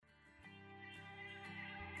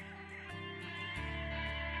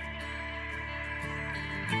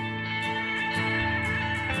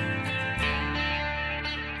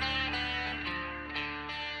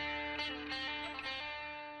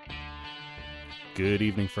Good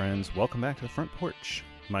evening, friends. Welcome back to the Front Porch.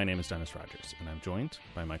 My name is Dennis Rogers, and I'm joined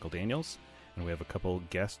by Michael Daniels, and we have a couple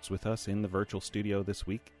guests with us in the virtual studio this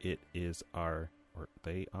week. It is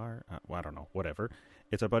they are, I don't know, whatever.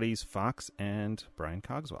 It's our buddies Fox and Brian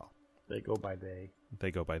Cogswell. They go by they.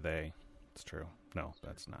 They go by they. It's true. No,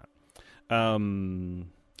 that's not.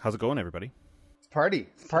 How's it going, everybody? It's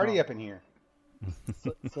party up in here.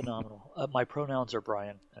 Phenomenal. My pronouns are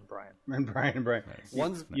Brian and Brian. And Brian. Nice.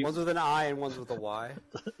 One's with an I and one's with a Y.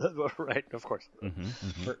 Right, of course.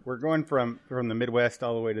 We're going from the Midwest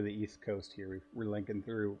all the way to the East Coast here. We're linking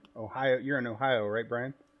through Ohio. You're in Ohio, right,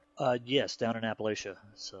 Brian? Yes, down in Appalachia.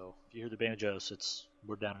 So if you hear the banjos,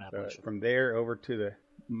 we're down in Appalachia. From there over to the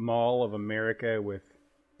Mall of America with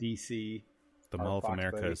D.C. The Mall of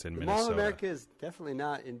America is in The Minnesota. Mall of America is definitely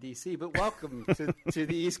not in D.C., but welcome to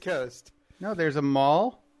the East Coast. No, there's a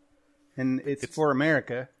mall, and it's for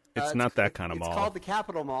America. It's not that kind of mall. It's called the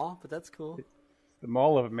Capitol Mall, but that's cool. The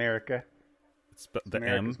Mall of America. It's the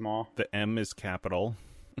America's M. Mall. The M is capital.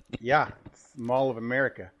 Yeah, it's the Mall of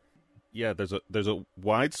America. Yeah, there's a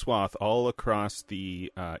wide swath all across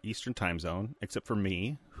the Eastern time zone, except for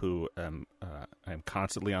me, who I'm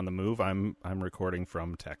constantly on the move. I'm recording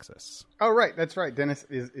from Texas. Oh, right, that's right. Dennis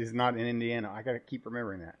is not in Indiana. I got to keep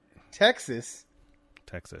remembering that. Texas.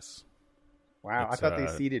 Wow, I thought they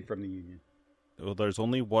ceded from the Union. Well, there's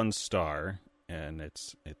only one star, and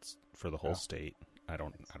it's for the whole state. I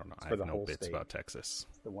don't know. I have no bits about Texas.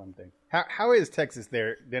 That's the one thing. How is Texas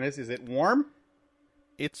there, Dennis? Is it warm?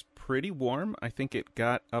 It's pretty warm. I think it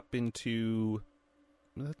got up into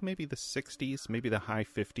maybe the 60s, maybe the high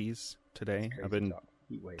 50s today. I've been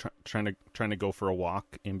trying to go for a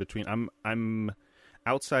walk in between. I'm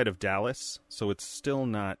outside of Dallas, so it's still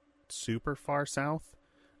not super far south.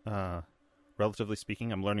 Relatively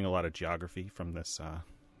speaking, I'm learning a lot of geography from this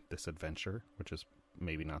adventure, which is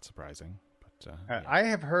maybe not surprising. But yeah.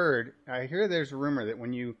 I hear there's a rumor that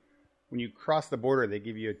when you cross the border, they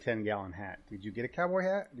give you a 10-gallon hat. Did you get a cowboy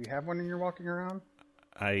hat? Do you have one when you're walking around?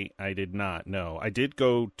 I did not. No, I did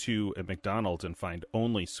go to a McDonald's and find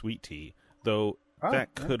only sweet tea, though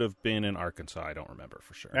that could have been in Arkansas. I don't remember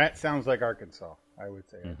for sure. That sounds like Arkansas. I would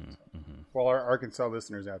say Arkansas. Well, our Arkansas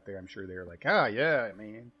listeners out there, I'm sure they're like, yeah,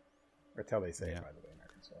 man. That's how they say it, by the way, in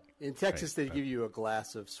Arkansas. In Texas, they give you a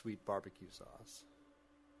glass of sweet barbecue sauce.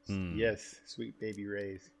 Yes, sweet Baby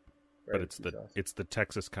Ray's. But it's the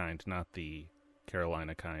Texas kind, not the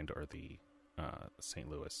Carolina kind or the St.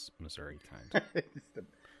 Louis, Missouri kind.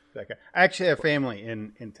 I actually have family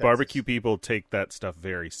in Texas. Barbecue people take that stuff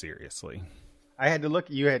very seriously. I had to look.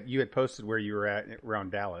 You had posted where you were at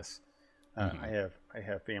around Dallas. I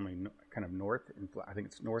have family kind of north. I think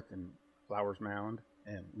it's north in Flowers Mound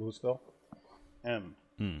and Louisville.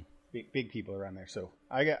 Big people around there. So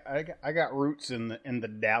I got roots in the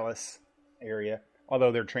Dallas area.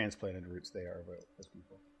 Although they're transplanted roots, they are those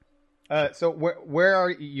people. So where are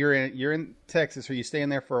you? You're in Texas. Are you staying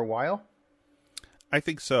there for a while? I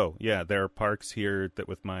think so. Yeah, there are parks here that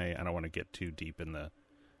with my. I don't want to get too deep in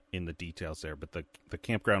the details there, but the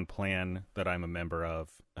campground plan that I'm a member of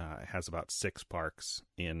has about 6 parks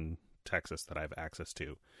in Texas that I have access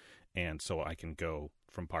to, and so I can go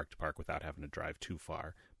from park to park without having to drive too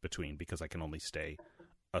far between because I can only stay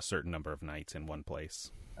a certain number of nights in one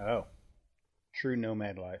place. Oh. True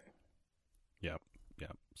nomad life. Yep,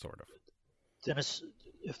 sort of. Dennis,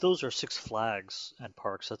 if those are Six Flags and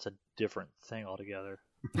parks, that's a different thing altogether.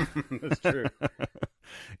 That's true.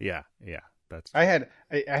 Yeah, that's true. I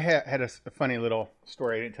had a funny little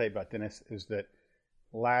story I didn't tell you about, Dennis, is that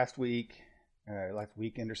last weekend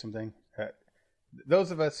or something,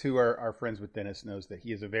 those of us who are friends with Dennis knows that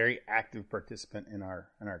he is a very active participant in our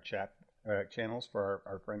chat channels for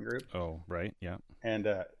our friend group. Oh, right, yeah. And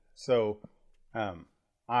so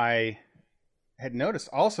I had noticed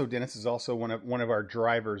also Dennis is also one of our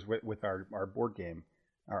drivers with our board game,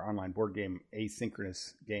 our online board game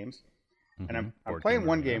asynchronous games. And I'm playing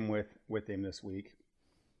one game with him this week,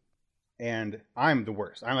 and I'm the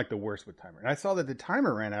worst. I'm like the worst with timer. And I saw that the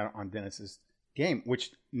timer ran out on Dennis's game,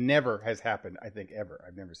 which never has happened, I think, ever.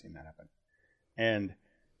 I've never seen that happen. And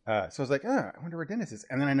so I was like, I wonder where Dennis is.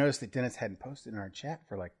 And then I noticed that Dennis hadn't posted in our chat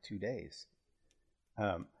for like 2 days.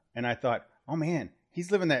 And I thought, oh man,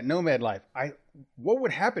 he's living that nomad life. What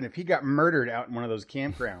would happen if he got murdered out in one of those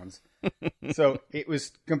campgrounds? So it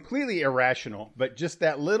was completely irrational, but just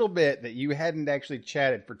that little bit that you hadn't actually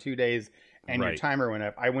chatted for 2 days and your timer went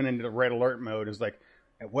up. I went into the red alert mode. It was like,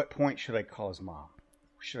 at what point should I call his mom?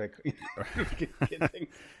 Should I?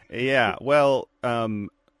 Yeah. Well,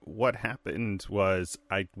 what happened was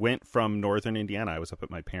I went from northern Indiana. I was up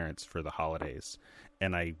at my parents' for the holidays,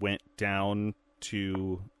 and I went down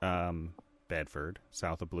to Bedford,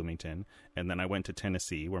 south of Bloomington, and then I went to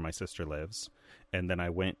Tennessee, where my sister lives, and then I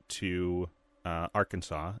went to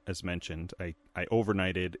Arkansas, as mentioned. I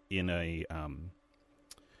overnighted in a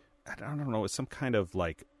I don't know, it's some kind of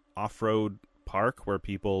like off-road park where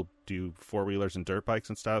people do four-wheelers and dirt bikes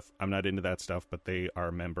and stuff. I'm not into that stuff, but they are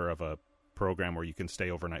a member of a program where you can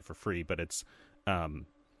stay overnight for free, but it's off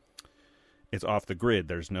the grid.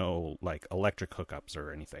 There's no like electric hookups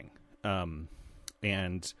or anything.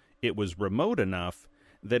 And it was remote enough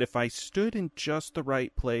that if I stood in just the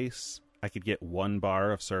right place, I could get 1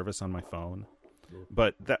 bar of service on my phone.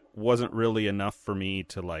 But that wasn't really enough for me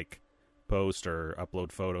to like post or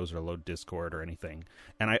upload photos or load Discord or anything.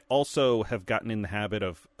 And I also have gotten in the habit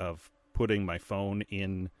of putting my phone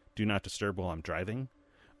in Do Not Disturb while I'm driving.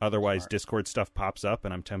 Otherwise, Discord stuff pops up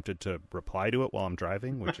and I'm tempted to reply to it while I'm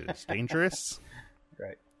driving, which is dangerous.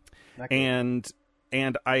 Right. And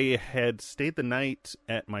I had stayed the night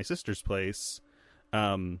at my sister's place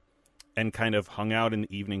and kind of hung out in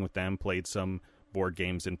the evening with them, played some board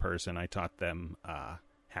games in person. I taught them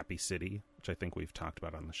Happy City, which I think we've talked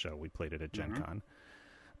about on the show. We played it at Gen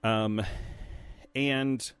Con.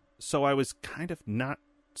 And so I was kind of not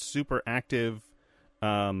super active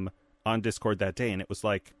on Discord that day, and it was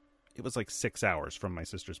like 6 hours from my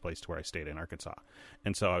sister's place to where I stayed in Arkansas.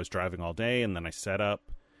 And so I was driving all day, and then I set up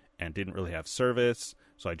and didn't really have service.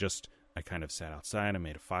 So I kind of sat outside. I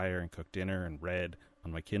made a fire and cooked dinner and read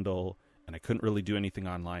on my Kindle, and I couldn't really do anything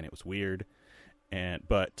online. It was weird,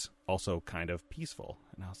 but also kind of peaceful.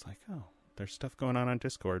 And I was like, oh, there's stuff going on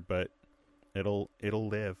Discord, but it'll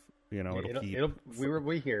live. You know, we'll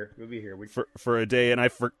be here. For a day, and I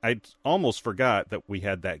almost forgot that we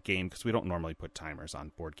had that game because we don't normally put timers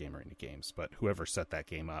on Board Game or any games, but whoever set that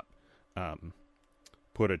game up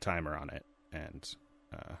put a timer on it, and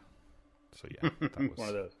so yeah, that was one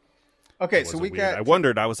of those. Okay, so I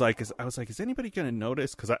wondered. I was like, is anybody going to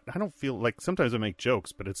notice? Because I don't feel like sometimes I make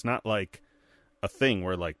jokes, but it's not like a thing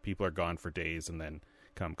where like people are gone for days and then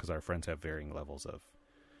come because our friends have varying levels of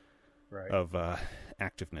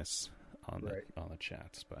activeness on the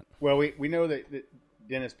chats. But well, we know that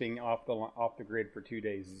Dennis being off the grid for 2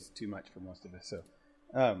 days is too much for most of us.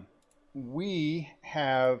 So we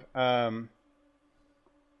have our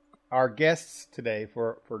guests today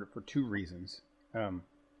for 2 reasons. We're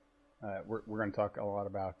going to talk a lot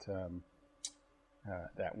about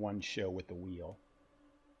that one show with the wheel,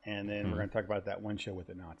 and then we're going to talk about that one show with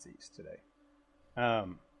the Nazis today.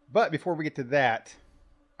 But before we get to that,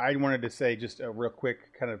 I wanted to say just a real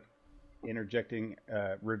quick kind of interjecting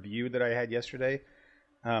review that I had yesterday.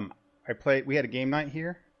 We had a game night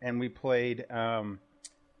here, and we played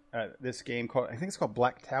this game called, I think it's called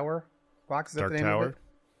Black Tower. Fox, is that the name of it?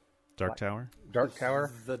 Dark Tower? Dark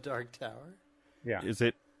Tower? The Dark Tower? Yeah. Is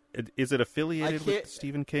it affiliated with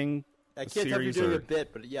Stephen King? I can't tell if you're doing a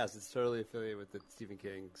bit, but yes, it's totally affiliated with the Stephen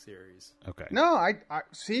King series. Okay. No, I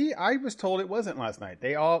see. I was told it wasn't last night.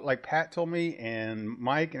 They all, like Pat told me, and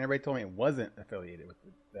Mike and everybody told me it wasn't affiliated with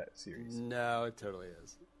that series. No, it totally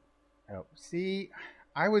is. Oh, see,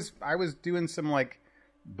 I was doing some like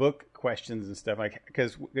book questions and stuff, like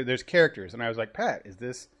because there's characters, and I was like, Pat, is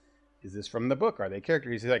this from the book? Are they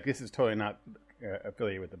characters? He's like, this is totally not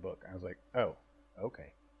affiliated with the book. I was like, oh,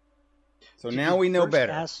 okay. So now we know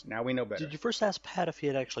better. Now we know better. Did you first ask Pat if he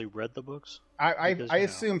had actually read the books? I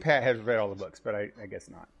assume Pat has read all the books, but I guess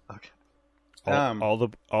not. Okay. All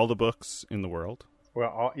the books in the world.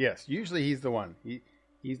 Well, yes. Usually he's the one.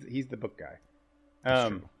 He's the book guy. That's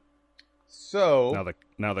true. So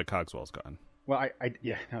now that Cogswell's gone. Well,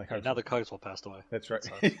 now that Cogswell passed away. That's right.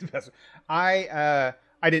 I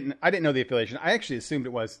didn't know the affiliation. I actually assumed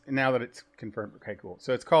it was. And now that it's confirmed, okay, cool.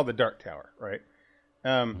 So it's called the Dark Tower, right?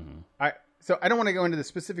 So I don't want to go into the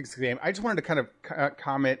specifics of the game. I just wanted to kind of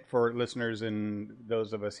comment for listeners and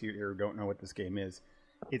those of us here who don't know what this game is.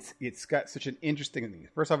 It's got such an interesting thing.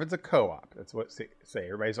 First off, it's a co-op. That's what say.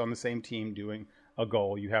 Everybody's on the same team doing a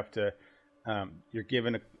goal. You have to, you're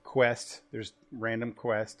given a quest. There's random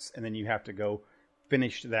quests, and then you have to go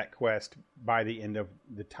finish that quest by the end of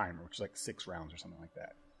the timer, which is like 6 rounds or something like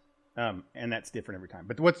that. And that's different every time.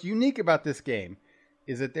 But what's unique about this game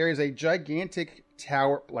is that there is a gigantic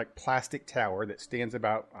tower, like plastic tower, that stands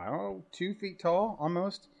about, 2 feet tall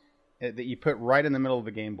almost, that you put right in the middle of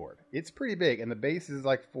the game board. It's pretty big, and the base is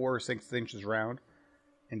like 4 or 6 inches round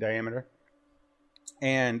in diameter.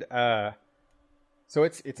 And so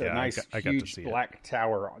it's a nice, huge black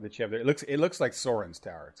tower that you have there. It looks like Soren's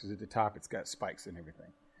tower, because at the top it's got spikes and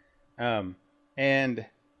everything. And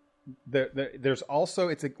there's also,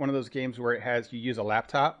 it's one of those games where you use a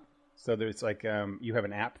laptop. So there's like you have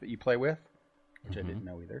an app that you play with, which I didn't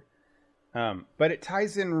know either. But it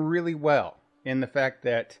ties in really well. in the fact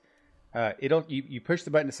that you push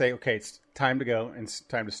the button to say, okay, it's time to go and it's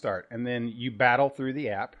time to start, and then you battle through the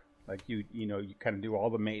app. Like you kind of do all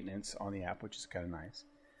the maintenance on the app, which is kind of nice.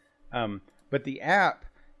 But the app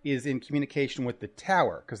is in communication with the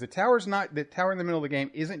tower, because the tower in the middle of the game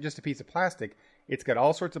isn't just a piece of plastic. It's got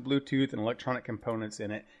all sorts of Bluetooth and electronic components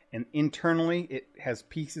in it, and internally it has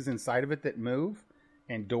pieces inside of it that move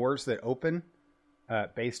and doors that open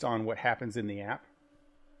based on what happens in the app.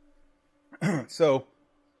 So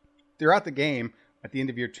throughout the game, at the end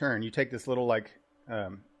of your turn, you take this little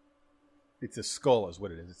it's a skull is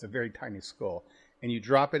what it is. It's a very tiny skull, and you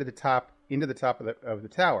drop it into the top of the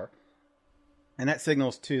tower, and that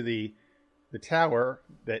signals to the tower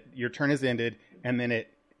that your turn has ended, and then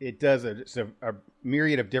it does a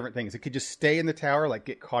myriad of different things. It could just stay in the tower, like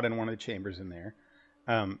get caught in one of the chambers in there.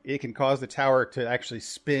 It can cause the tower to actually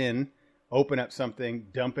spin, open up something,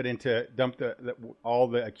 dump all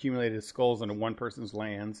the accumulated skulls into one person's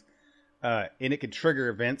lands, and it could trigger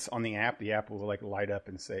events on the app. The app will light up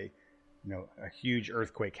and say, a huge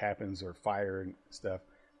earthquake happens or fire and stuff.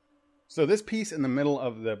 So this piece in the middle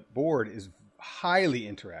of the board is highly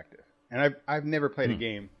interactive, and I've never played a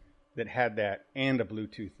game that had that and a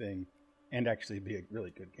Bluetooth thing, and actually be a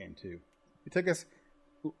really good game too.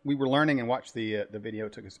 We were learning and watched the video.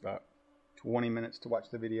 It took us about 20 minutes to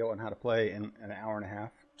watch the video on how to play, and an hour and a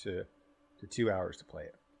half to 2 hours to play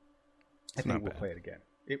it. I think we'll play it again.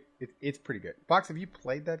 It's pretty good. Fox, have you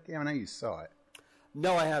played that game? I know you saw it.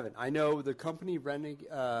 No, I haven't. I know the company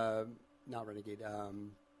Renovation.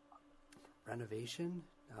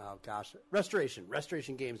 Oh gosh, Restoration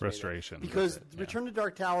Games. Restoration, because Return to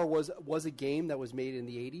Dark Tower was a game that was made in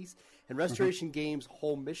the 80s, and Restoration Games'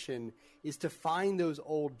 whole mission is to find those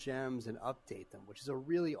old gems and update them, which is a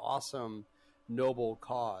really awesome, noble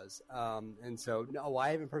cause. And so, no,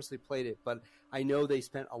 I haven't personally played it, but I know they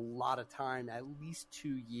spent a lot of time, at least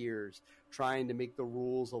 2 years, trying to make the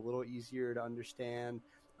rules a little easier to understand.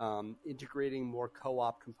 Integrating more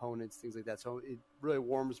co-op components, things like that. So it really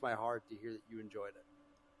warms my heart to hear that you enjoyed it.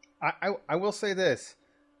 I will say this: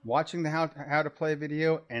 watching the how to play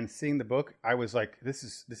video and seeing the book, I was like, this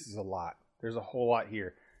is a lot. There's a whole lot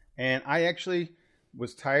here, and I actually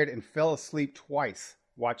was tired and fell asleep twice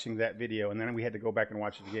watching that video, and then we had to go back and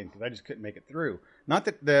watch it again because I just couldn't make it through. Not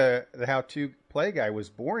that the how to play guy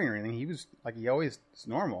was boring or anything; he was like he always is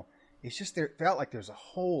normal. It's just it felt like there's a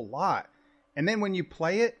whole lot, and then when you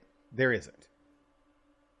play it, there isn't.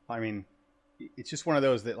 I mean, it's just one of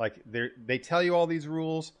those that they tell you all these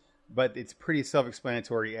rules, but it's pretty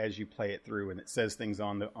self-explanatory as you play it through, and it says things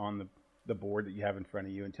on the board that you have in front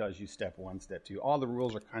of you and tells you step 1, step 2. All the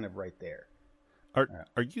rules are kind of right there.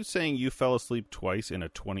 Are you saying you fell asleep twice in a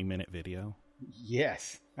 20-minute video?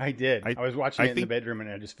 Yes, I did. I was watching it in the bedroom, and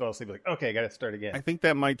I just fell asleep. Like, okay, I got to start again. I think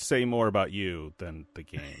that might say more about you than the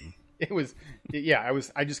game.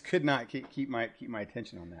 I just could not keep my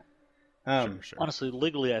attention on that. Sure. Honestly,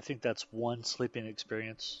 legally, I think that's one sleeping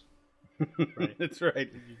experience. Right? That's right.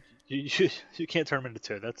 You can't turn them into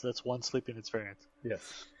two. That's one sleeping experience.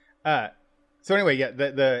 Yes. So anyway, yeah,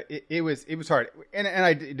 it was hard, and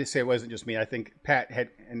I did say it wasn't just me. I think Pat had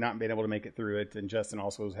not been able to make it through it, and Justin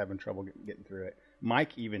also was having trouble getting through it.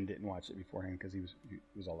 Mike even didn't watch it beforehand because he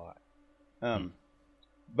was a lot.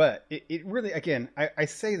 But it really, again, I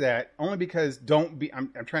say that only because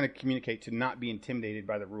I'm trying to communicate to not be intimidated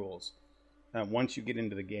by the rules. Once you get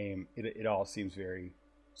into the game, it all seems very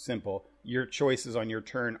simple. Your choices on your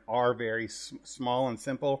turn are very small and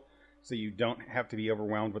simple, so you don't have to be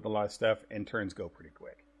overwhelmed with a lot of stuff, and turns go pretty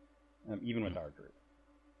quick, even with our group.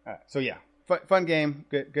 So yeah, fun game,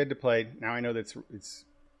 good to play. Now I know that it's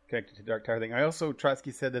connected to Dark Tower thing. I also,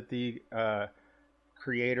 Trotsky said that the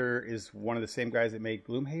creator is one of the same guys that made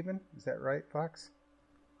Gloomhaven. Is that right, Fox?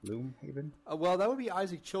 Gloomhaven? Well, that would be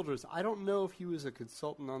Isaac Childress. I don't know if he was a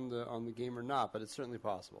consultant on the game or not, but it's certainly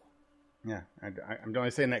possible. Yeah, I'm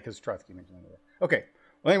only saying that because Trotsky mentioned it. Okay.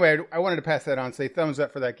 Well, anyway, I wanted to pass that on. Say thumbs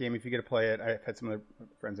up for that game if you get to play it. I've had some other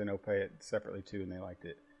friends I know play it separately too, and they liked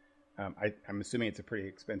it. I'm assuming it's a pretty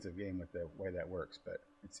expensive game with the way that works, but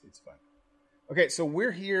it's fun. Okay, so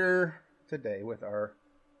we're here today with our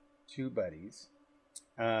two buddies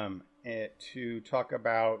to talk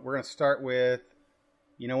about. We're going to start with.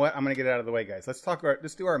 You know what? I'm going to get it out of the way, guys. Let's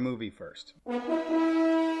do our movie first.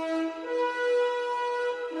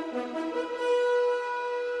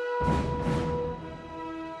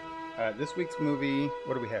 This week's movie,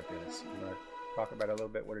 what do we have, Dennis? You want to talk about it a little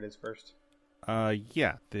bit, what it is first?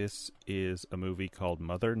 Yeah, this is a movie called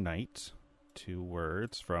Mother Night, 2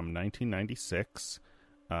 words, from 1996,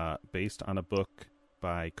 based on a book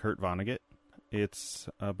by Kurt Vonnegut. It's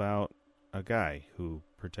about a guy who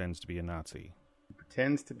pretends to be a Nazi.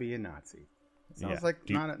 Pretends to be a Nazi. It sounds like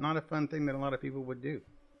not a fun thing that a lot of people would do.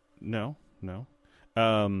 No.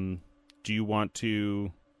 Do you want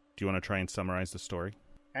to try and summarize the story?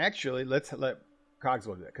 Actually, let's let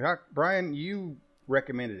Cogswell do that. Brian, you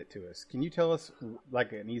recommended it to us. Can you tell us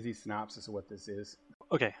like an easy synopsis of what this is?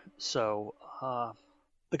 Okay, so a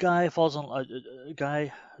guy falls on a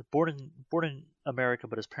guy born in America,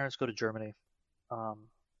 but his parents go to Germany.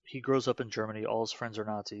 He grows up in Germany. All his friends are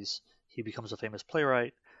Nazis. He becomes a famous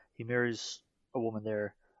playwright. He marries a woman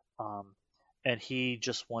there, and he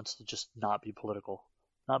just wants to just not be political.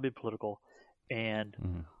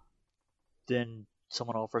 And then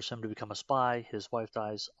someone offers him to become a spy. His wife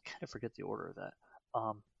dies. I kind of forget the order of that.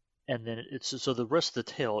 And then so the rest of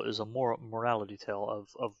the tale is a morality tale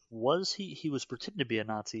of was he was pretending to be a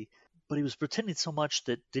Nazi, but he was pretending so much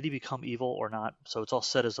that did he become evil or not? So it's all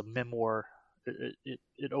set as a memoir.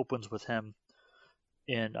 It opens with him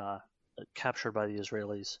captured by the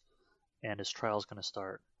Israelis, and his trial is going to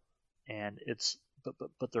start. And it's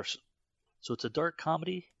so it's a dark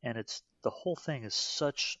comedy, and the whole thing is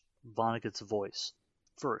such Vonnegut's voice.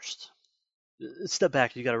 First, step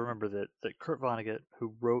back, you got to remember that Kurt Vonnegut,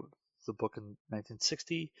 who wrote the book in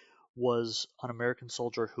 1960, was an American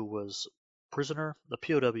soldier who was prisoner, a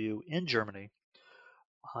POW in Germany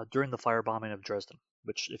during the firebombing of Dresden,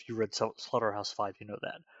 which if you read Slaughterhouse-Five, you know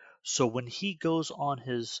that. So when he goes on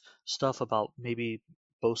his stuff about maybe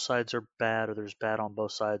both sides are bad or there's bad on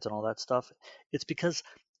both sides and all that stuff, it's because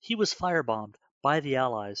he was firebombed by the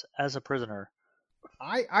Allies as a prisoner.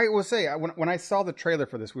 I will say, when I saw the trailer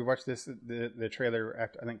for this, we watched the trailer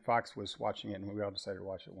after, I think Fox was watching it, and we all decided to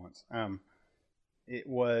watch it once. It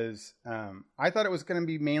was, I thought it was going to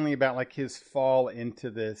be mainly about like his fall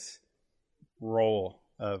into this role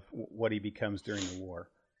of what he becomes during the war.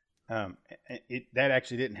 That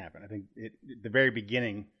actually didn't happen. I think at the very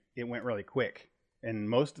beginning, it went really quick, and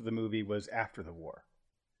most of the movie was after the war,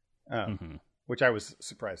 which I was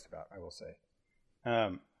surprised about, I will say.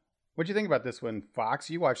 What'd you think about this one, Fox?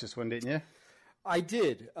 You watched this one, didn't you? I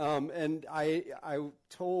did, and I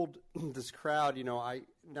told this crowd,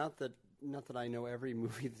 not that I know every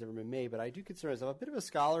movie that's ever been made, but I do consider myself a bit of a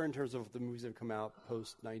scholar in terms of the movies that have come out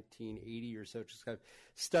post 1980 or so. Just kind of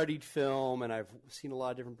studied film, and I've seen a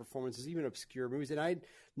lot of different performances, even obscure movies. And I'd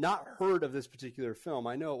not heard of this particular film.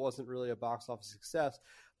 I know it wasn't really a box office success,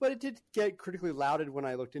 but it did get critically lauded when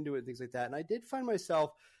I looked into it and things like that. And I did find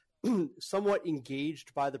myself somewhat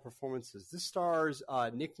engaged by the performances. This stars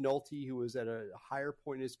Nick Nolte, who was at a higher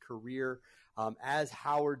point in his career, as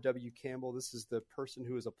Howard W. Campbell. This is the person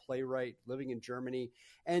who is a playwright living in Germany,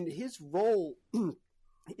 and his role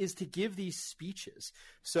is to give these speeches.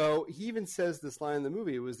 So he even says this line in the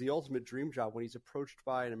movie: it was the ultimate dream job when he's approached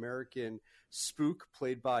by an American spook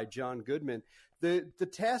played by John Goodman. The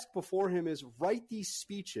task before him is write these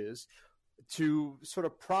speeches to sort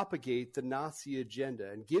of propagate the Nazi agenda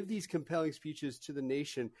and give these compelling speeches to the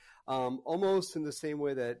nation, almost in the same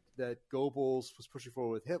way that Goebbels was pushing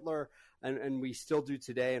forward with Hitler, and we still do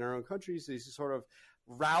today in our own countries, these sort of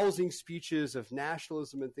rousing speeches of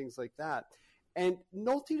nationalism and things like that. And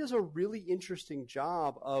Nolte does a really interesting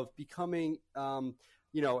job of becoming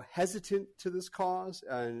hesitant to this cause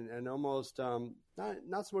and almost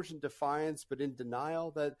not so much in defiance, but in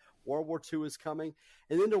denial that World War II is coming.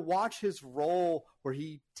 And then to watch his role where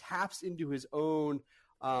he taps into his own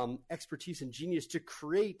expertise and genius to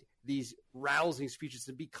create these rousing speeches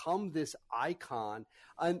and become this icon.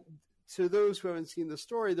 And to those who haven't seen the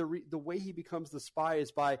story, the way he becomes the spy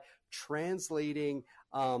is by translating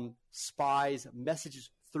spies'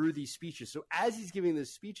 messages through these speeches. So as he's giving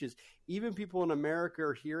these speeches, even people in America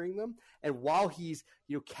are hearing them. And while he's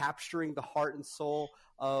capturing the heart and soul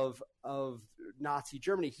of Nazi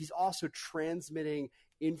Germany, he's also transmitting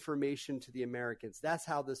information to the Americans. That's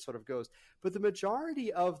how this sort of goes. But the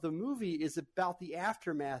majority of the movie is about the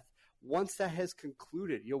aftermath once that has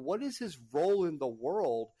concluded. What is his role in the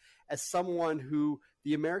world as someone who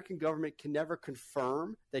the American government can never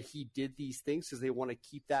confirm that he did these things because they want to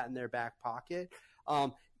keep that in their back pocket.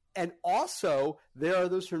 And also, there are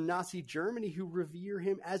those from Nazi Germany who revere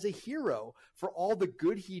him as a hero for all the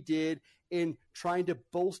good he did in trying to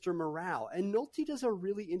bolster morale. And Nolte does a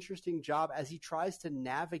really interesting job as he tries to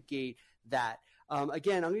navigate that.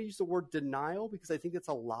 Again, I'm going to use the word denial because I think that's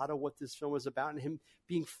a lot of what this film is about, and him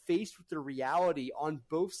being faced with the reality on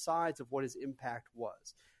both sides of what his impact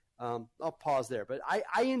was. I'll pause there, but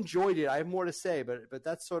I enjoyed it. I have more to say, but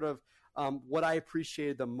that's sort of what I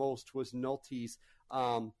appreciated the most was Nolte's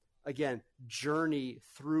again, journey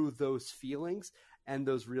through those feelings and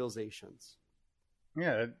those realizations.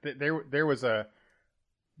 Yeah, there was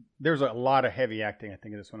there's a lot of heavy acting, I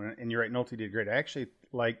think, in this one. And you're right, Nolte did great. I actually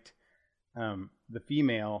liked the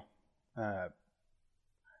female.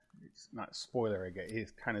 It's not a spoiler, I guess.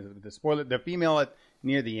 It's kind of the spoiler. The female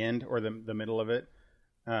near the end or the middle of it.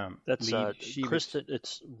 That's Kristen.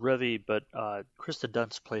 It's Revi, but Kristen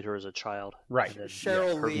Dunst played her as a child. Right.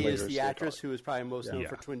 Cheryl Lee is the actress who is probably most known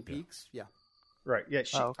for Twin Peaks. Yeah. Right. Yeah.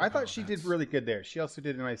 I thought she did really good there. She also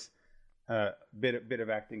did a nice bit of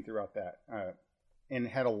acting throughout that, and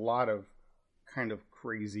had a lot of kind of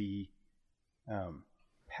crazy,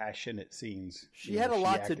 passionate scenes. She had a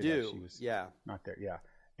lot to do. Like she was not there. Yeah.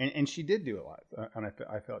 And she did do a lot, and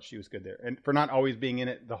I felt she was good there, and for not always being in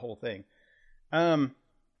it the whole thing.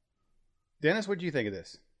 Dennis, what do you think of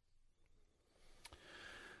this?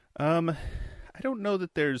 I don't know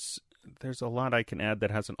that there's a lot I can add that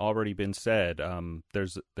hasn't already been said.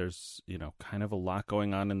 There's kind of a lot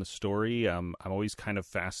going on in the story. I'm always kind of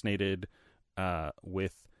fascinated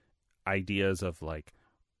with ideas of like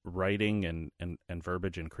writing and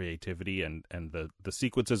verbiage and creativity and the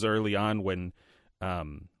sequences early on when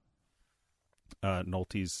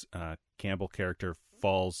Nolte's Campbell character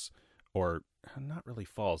falls, or not really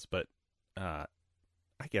falls, but I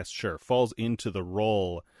guess falls into the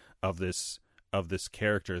role of this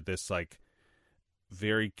character, this like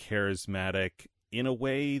very charismatic in a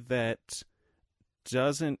way that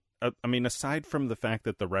doesn't. I mean, aside from the fact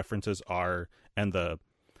that the references are and the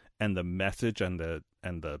message and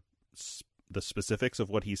the specifics of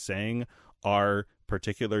what he's saying are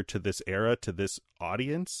particular to this era, to this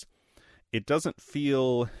audience, it doesn't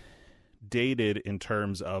feel dated in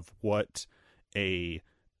terms of what a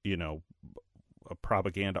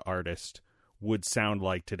propaganda artist would sound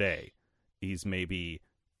like today. He's maybe,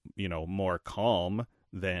 more calm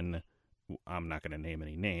than, I'm not going to name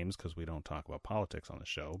any names because we don't talk about politics on the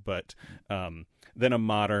show, but than a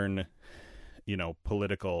modern,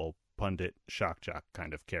 political pundit shock jock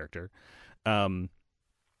kind of character. And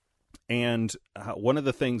one of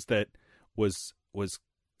the things that was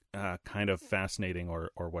kind of fascinating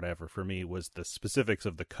or whatever for me was the specifics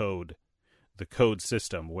of the code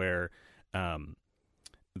system, where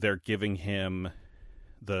they're giving him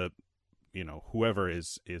whoever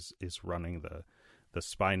is running the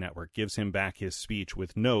spy network gives him back his speech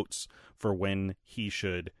with notes for when he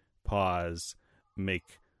should pause,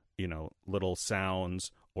 make little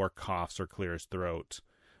sounds or coughs or clear his throat,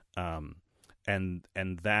 and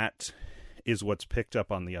that is what's picked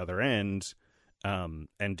up on the other end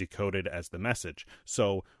and decoded as the message.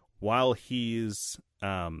 So while he's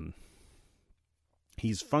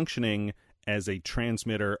functioning as a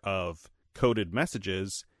transmitter of coded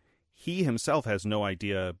messages, he himself has no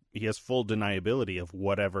idea. He has full deniability of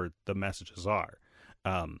whatever the messages are.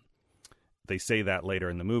 They say that later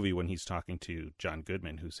in the movie when he's talking to John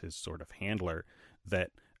Goodman, who's his sort of handler, that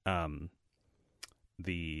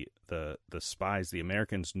the spies, the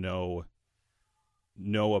Americans, know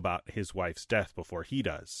about his wife's death before he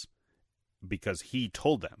does, because he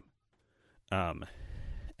told them.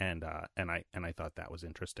 And I thought that was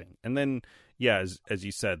interesting. And then, as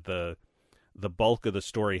you said, the bulk of the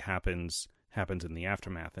story happens in the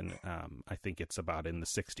aftermath, and I think it's about in the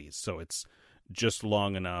 60s. So it's just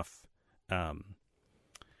long enough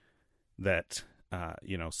that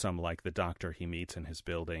some, like the doctor he meets in his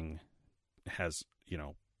building, has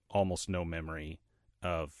almost no memory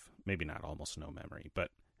of, maybe not almost no memory, but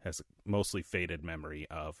has mostly faded memory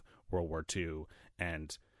of World War II,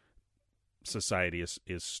 and society is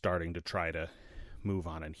starting to try to move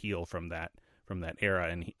on and heal from that era,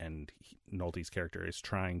 and Nolte's character is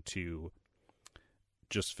trying to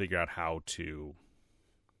just figure out how to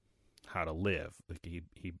live. Like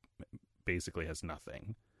he basically has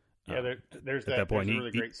nothing. Yeah, there's that point. There's a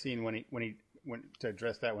really great scene when he went to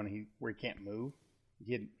address that where he can't move.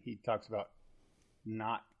 He talks about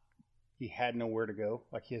he had nowhere to go.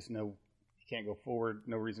 Like he can't go forward,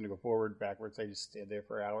 no reason to go forward, backwards. They just stayed there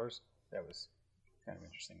for hours. That was kind of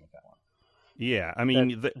interesting with that one. Yeah, I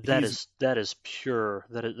mean that is pure.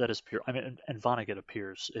 I mean, and Vonnegut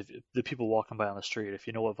appears. If the people walking by on the street, if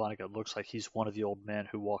you know what Vonnegut looks like, he's one of the old men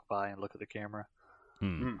who walk by and look at the camera.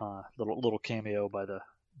 Little cameo by the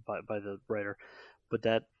writer, but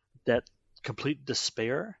that complete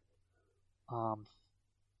despair, the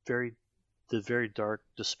very dark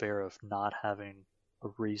despair of not having a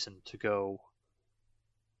reason to go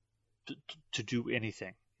to do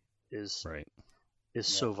anything is right.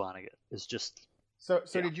 So Vonnegut is just. So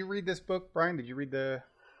did you read this book, Brian? Did you read the?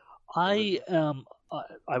 I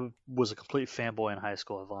was a complete fanboy in high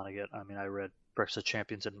school of Vonnegut. I mean, I read Breakfast of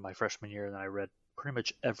Champions in my freshman year, and then I read pretty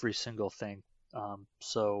much every single thing.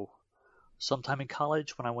 So sometime in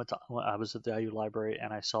college when I was at the IU library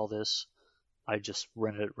and I saw this. I just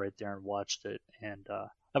rented it right there and watched it, and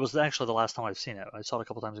that was actually the last time I've seen it. I saw it a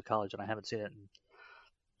couple times in college, and I haven't seen it in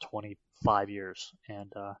 25 years,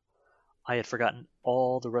 and I had forgotten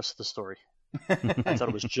all the rest of the story. I thought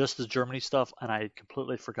it was just the Germany stuff, and I had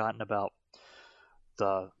completely forgotten about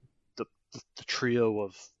the trio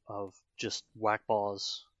of just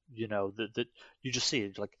whackballs. That you just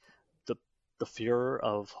see like the Fuhrer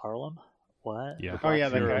of Harlem. What? Yeah. Oh yeah,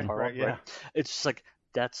 that Fuhrer guy. of Harlem, Right, yeah. right? It's just like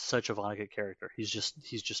that's such a Vonnegut character. He's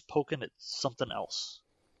just poking at something else.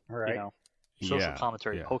 Right. Social Yeah,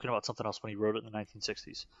 commentary, yeah. poking about something else when he wrote it in the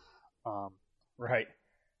 1960s. Right.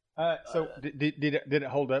 So did it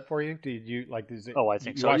hold up for you? Did you like? Does it? Oh, I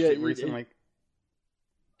think you so. Watched Yeah, it recently.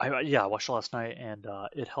 I watched it last night, and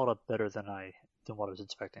it held up better than what I was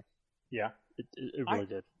expecting. Yeah. It really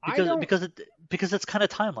did I because it's kind of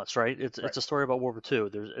timeless, right? It's Right. a story about World War II.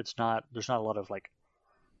 There's not a lot of like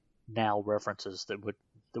now references that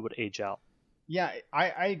would age out. Yeah,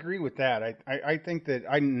 I agree with that. I think that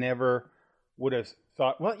I never would have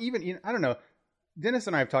thought. Well, even I don't know. Dennis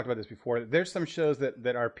and I have talked about this before. There's some shows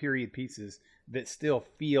that are period pieces that still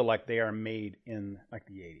feel like they are made in like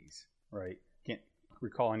the 80s, right? Can't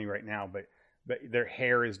recall any right now, but their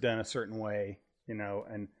hair is done a certain way,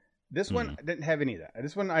 and this one didn't have any of that.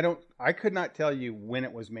 This one I could not tell you when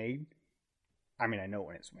it was made. I mean, I know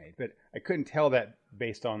when it's made, but I couldn't tell that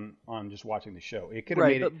based on just watching the show. It could have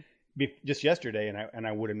made it just yesterday, and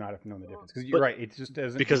I would have not have known the difference. Because you're right, it just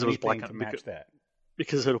doesn't because do it was anything black to match that.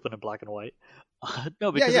 Because it opened in black and white.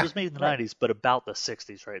 No, because it was made in the right. 90s, but about the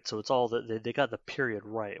 60s, right? So it's all they got the period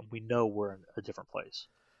right, and we know we're in a different place.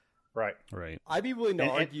 Right. I'd be willing to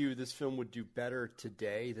argue this film would do better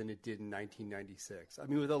today than it did in 1996. I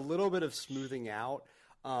mean, with a little bit of smoothing out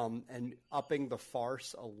and upping the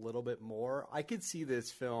farce a little bit more, I could see this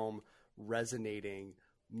film resonating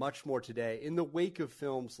much more today in the wake of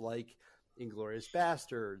films like Inglourious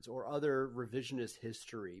Bastards or other revisionist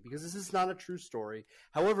history, because this is not a true story.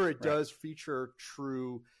 However, it does feature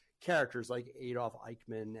true characters like Adolf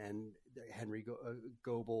Eichmann and Henry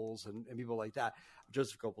Goebbels and people like that,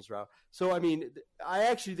 Joseph Goebbels. So, I mean, I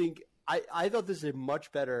actually think I thought this is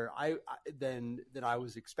much better than I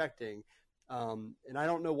was expecting. And I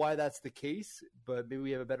don't know why that's the case, but maybe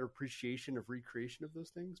we have a better appreciation of recreation of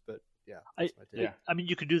those things. But yeah, that's my take. I mean,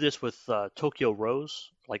 you could do this with Tokyo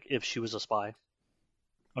Rose, like if she was a spy.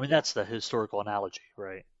 I mean, that's the historical analogy,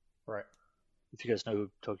 right? Right. If you guys know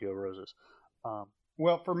who Tokyo Rose is.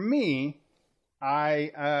 Well, for me,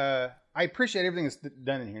 I appreciate everything that's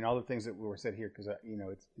done in here and all the things that were said here because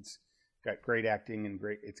it's got great acting and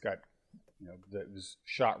it's got it was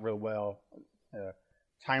shot real well.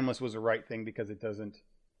 Timeless was the right thing because it doesn't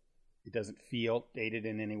feel dated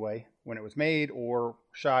in any way when it was made or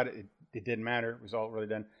shot. It didn't matter. It was all really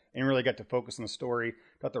done and really got to focus on the story.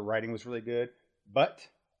 Thought the writing was really good, but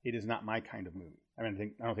it is not my kind of movie. I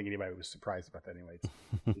mean, I don't think anybody was surprised about that anyway.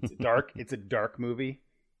 It's dark. It's a dark movie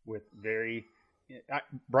with very.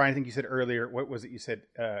 Brian, I think you said earlier. What was it you said?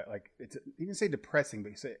 You didn't say depressing, but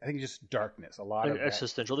you said I think it's just darkness. A lot of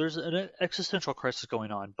existential. There's an existential crisis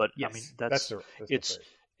going on, but yes, I mean that's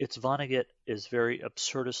it's Vonnegut is very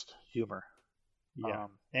absurdist humor. Yeah,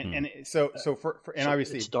 so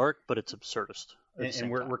obviously it's dark, but it's absurdist.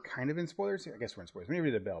 And we're kind of in spoilers here. I guess we're in spoilers. We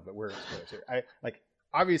never did the bell, but we're in spoilers here.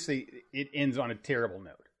 Obviously it ends on a terrible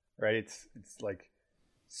note, right? It's like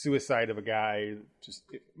suicide of a guy.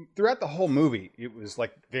 Throughout the whole movie, it was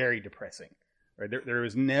like very depressing. Right? There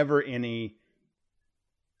was never any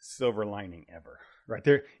silver lining ever. Right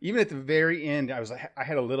there, even at the very end, I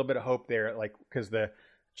had a little bit of hope there, like because the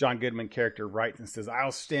John Goodman character writes and says,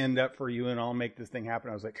 "I'll stand up for you and I'll make this thing happen."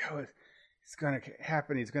 I was like, "Oh, it's going to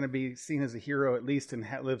happen. He's going to be seen as a hero at least and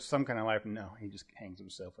live some kind of life." No, he just hangs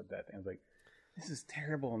himself with that thing. I was like, this is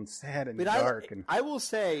terrible and sad and dark. I will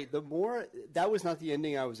say that was not the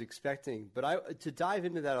ending I was expecting, but to dive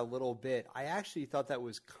into that a little bit, I actually thought that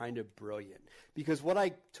was kind of brilliant because what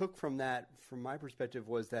I took from that, from my perspective,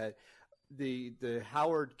 was that the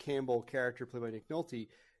Howard Campbell character played by Nick Nolte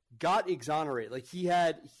got exonerated. Like he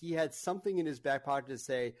had something in his back pocket to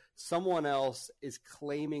say someone else is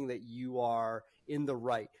claiming that you are in the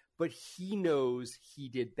right. But he knows he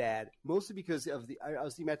did bad, mostly because of I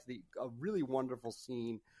was thinking back to a really wonderful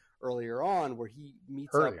scene earlier on where he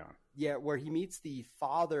meets where he meets the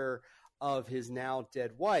father of his now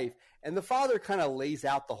dead wife, and the father kind of lays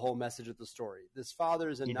out the whole message of the story. This father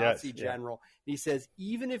is a Nazi general, and he says,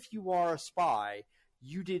 even if you are a spy,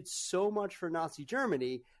 you did so much for Nazi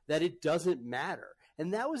Germany that it doesn't matter.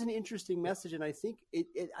 And that was an interesting message, and I think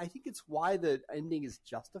it's why the ending is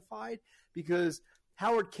justified because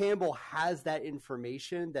Howard Campbell has that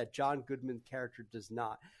information that John Goodman's character does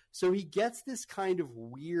not. So he gets this kind of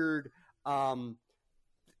weird,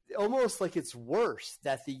 almost like it's worse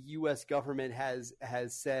that the U.S. government has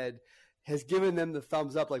given them the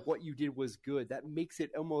thumbs up, like what you did was good. That makes it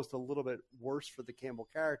almost a little bit worse for the Campbell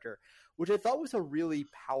character, which I thought was a really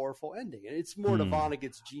powerful ending. And it's more to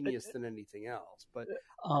Vonnegut's genius than anything else, but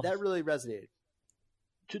that really resonated.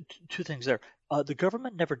 Two things there. The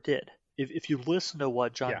government never did. If you listen to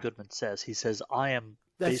what John Goodman says, he says, I am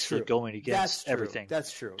basically going against everything.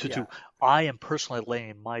 That's true. I am personally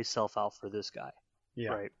laying myself out for this guy. Yeah.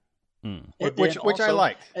 Right. Which also, I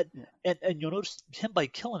liked. And you'll notice him by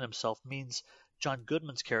killing himself means John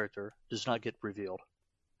Goodman's character does not get revealed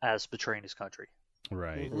as betraying his country.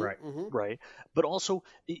 Right. Right. But also,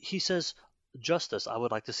 he says, justice, I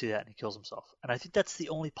would like to see that, and he kills himself. And I think that's the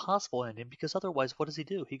only possible ending, because otherwise, what does he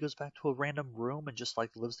do? He goes back to a random room and just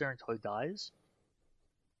like lives there until he dies?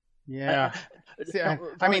 Yeah.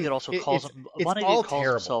 Vonnegut also calls him. Vonnegut calls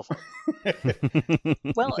himself.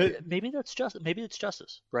 Well, maybe that's just. Maybe it's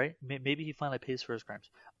justice, right? Maybe he finally pays for his crimes.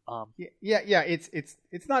 Yeah.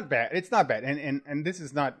 It's not bad. It's not bad. And this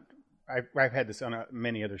is not. I've had this on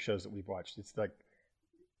many other shows that we've watched. It's like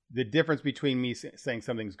the difference between me saying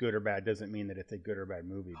something's good or bad doesn't mean that it's a good or bad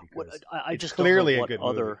movie. Because I it's just clearly don't know a good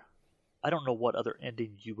other. movie. I don't know what other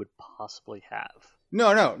ending you would possibly have.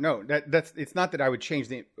 No. That's it's not that I would change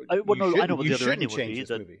the. I know what the other ending would change be. this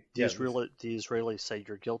That movie. the Israelis say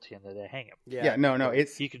you're guilty and then they hang him. Yeah. No.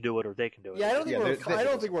 It's he can do it or they can do it. Yeah, I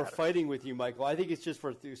don't think we're fighting with you, Michael. I think it's just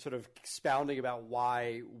for sort of expounding about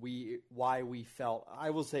why we felt,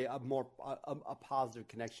 I will say, a positive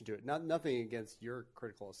connection to it. Nothing against your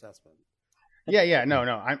critical assessment. Yeah. No.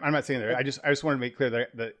 I'm not saying that. I just wanted to make clear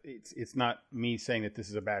that it's not me saying that this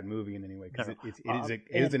is a bad movie in any way, because it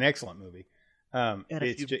is an excellent movie.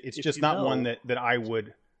 It's just not one that I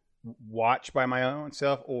would watch by my own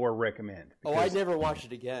self or recommend. I'd never watch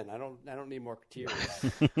it again. I don't need more tears.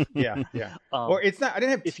 Yeah. Or it's not. I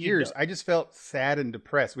didn't have tears. I just felt sad and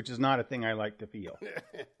depressed, which is not a thing I like to feel.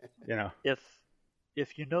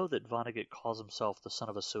 If you know that Vonnegut calls himself the son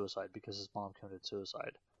of a suicide because his mom committed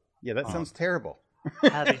suicide. Yeah, that sounds terrible.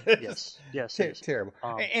 Yes, terrible.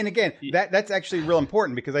 And again, that's actually real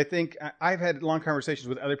important, because I think I've had long conversations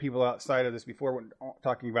with other people outside of this before when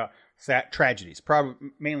talking about tragedies.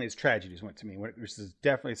 Probably mainly as tragedies went to me, which is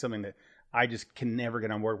definitely something that I just can never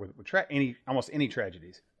get on board with almost any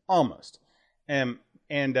tragedies, almost. And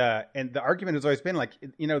the argument has always been like,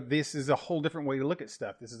 this is a whole different way to look at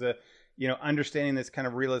stuff. This is understanding this kind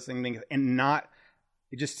of realistic thing, and not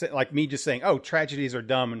just like me just saying, oh, tragedies are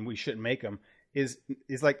dumb and we shouldn't make them, is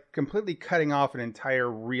like completely cutting off an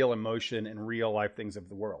entire real emotion and real life things of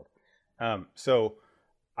the world. So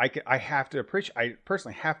I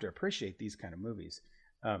personally have to appreciate these kind of movies,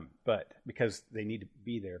 but because they need to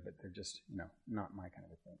be there, but they're just not my kind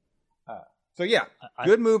of a thing. So yeah,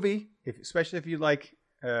 good movie, especially if you like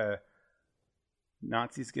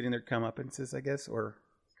Nazis getting their comeuppances, I guess, or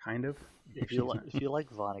kind of. If you like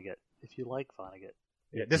Vonnegut.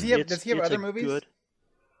 Yeah. Does he have other movies? Good,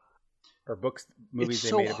 or movies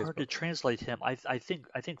it's they made so of his hard to translate him. I think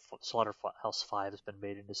Slaughterhouse 5 has been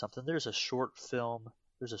made into something. There's a short film.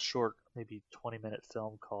 There's a short, maybe 20-minute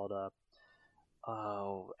film called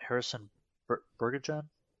Harrison Bergeron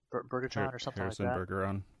or something Harrison like that.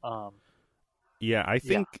 Bergeron. Yeah, I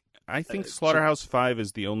think Slaughterhouse 5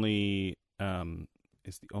 is the only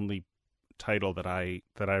title that I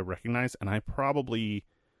recognize, and I probably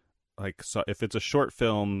saw, if it's a short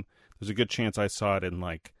film, there's a good chance I saw it in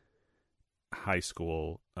like high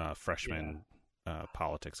school freshman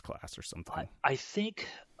politics class or something. I think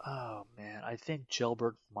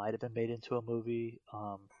Jailbird might have been made into a movie.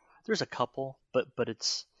 There's a couple, but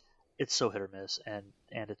it's so hit or miss, and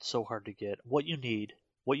it's so hard to get. What you need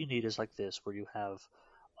is like this, where you have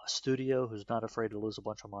a studio who's not afraid to lose a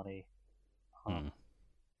bunch of money,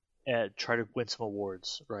 and try to win some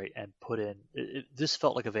awards, right? And put in this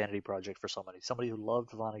felt like a vanity project for somebody who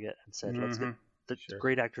loved Vonnegut and said, let's get the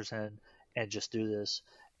great actors in and just do this.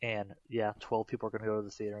 And 12 people are going to go to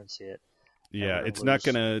the theater and see it. Yeah, it's not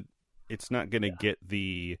gonna get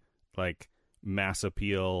the like mass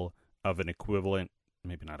appeal of an equivalent,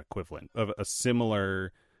 maybe not equivalent, of a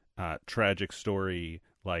similar tragic story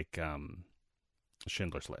like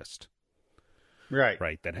Schindler's List. Right.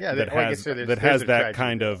 That has that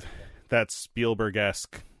kind of that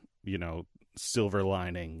Spielberg-esque, silver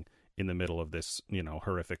lining in the middle of this,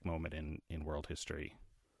 horrific moment in world history.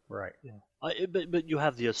 Right. Yeah. But you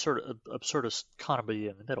have the absurdist comedy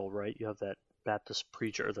in the middle, right? You have that Baptist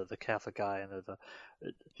preacher, the Catholic guy, and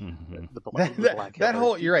the black that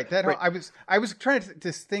whole. You're right. That right. whole, I was trying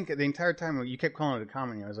to think the entire time when you kept calling it a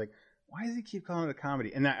comedy. I was like, why does he keep calling it a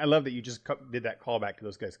comedy? And I love that you just did that callback to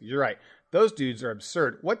those guys, because you're right. Those dudes are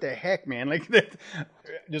absurd. What the heck, man? Like that,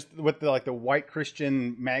 just with the white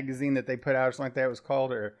Christian magazine that they put out or something like that was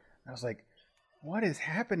called. Or I was like, what is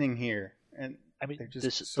happening here? And I mean,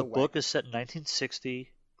 just the book is set in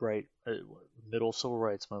 1960, right? Middle civil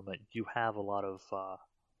rights movement. You have a lot of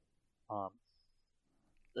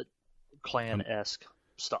Klan-esque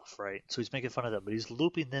stuff, right? So he's making fun of them, but he's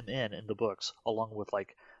looping them in the books along with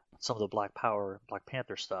like some of the Black Power, Black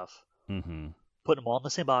Panther stuff, Mm-hmm. putting them all in the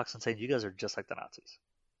same box and saying you guys are just like the Nazis.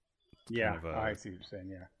 Yeah, I see what you're saying.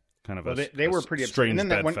 Yeah, kind of they were pretty strange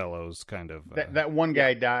and then bedfellows kind of. That one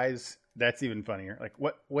guy dies. That's even funnier. Like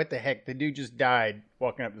what the heck? The dude just died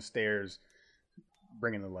walking up the stairs,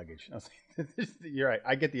 bringing the luggage. I was like, you're right.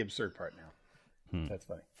 I get the absurd part now. That's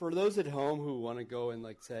funny. For those at home who want to go and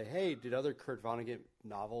like say, hey, did other Kurt Vonnegut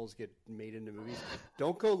novels get made into movies?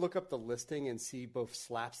 Don't go look up the listing and see both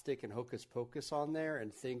Slapstick and Hocus Pocus on there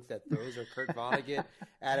and think that those are Kurt Vonnegut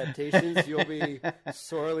adaptations. You'll be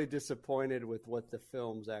sorely disappointed with what the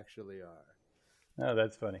films actually are. Oh,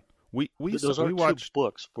 that's funny. We watched two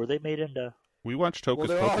books. Were they made into? We watched Hocus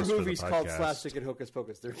Pocus. Pocus. There are movies called Slapstick and Hocus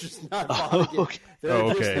Pocus. They're just not Vonnegut.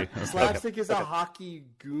 Okay. Slapstick is a hockey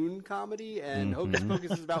goon comedy, and Hocus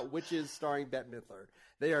Pocus is about witches starring Bette Midler.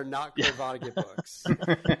 They are not Kurt Vonnegut books.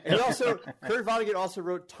 And Kurt Vonnegut also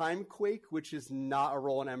wrote Timequake, which is not a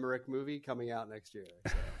Roland Emmerich movie coming out next year.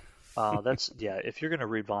 So. If you're gonna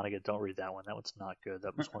read Vonnegut, don't read that one. That one's not good.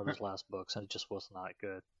 That was one of his last books, and it just was not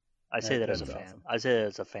good. I say that as a fan. Awesome. I say that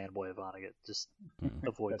as a fanboy of Vonnegut. Just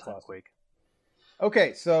avoid Timequake. Awesome.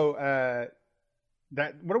 Okay, so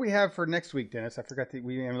what do we have for next week, Dennis? I forgot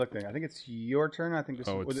we didn't look at it. I think it's your turn. I think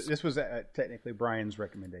this was technically Brian's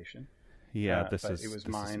recommendation. Yeah, it was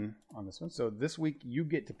mine on this one. So this week you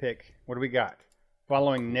get to pick. What do we got?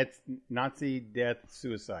 Following Nazi death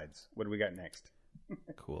suicides. What do we got next?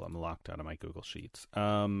 Cool. I'm locked out of my Google Sheets.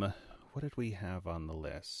 What did we have on the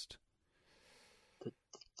list?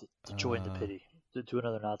 To join the pity. To do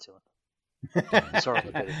another Nazi one. Sorry,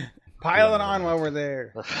 the pity. Pile it on while we're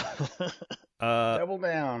there. Double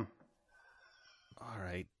down. All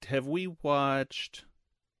right. Have we watched?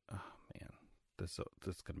 Oh man, this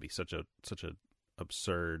is going to be such a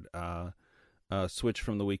absurd switch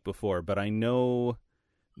from the week before. But I know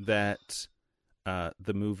that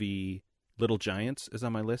the movie Little Giants is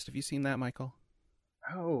on my list. Have you seen that, Michael?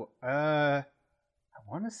 Oh,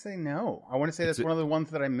 I want to say no. I want to say that's one of the ones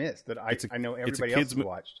that I missed that I know everybody else has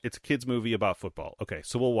watched. It's a kids movie about football. Okay,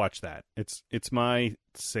 so we'll watch that. It's my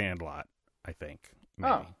Sandlot, I think.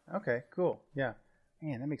 Maybe. Oh, okay, cool. Yeah,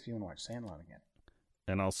 man, that makes me want to watch Sandlot again.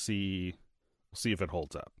 And we'll see if it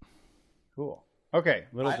holds up. Cool. Okay,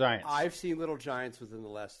 Little Giants. I've seen Little Giants within the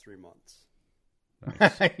last 3 months.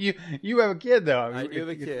 Nice. You have a kid though. I do have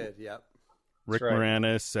a kid. Yep. Rick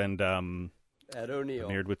Moranis and Ed O'Neill.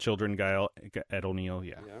 Married with Children guy, Ed O'Neill,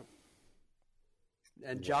 yeah.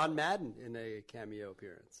 And John Madden in a cameo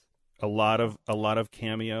appearance. A lot of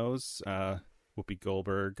cameos. Whoopi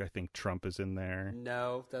Goldberg, I think Trump is in there.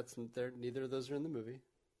 No, neither of those are in the movie.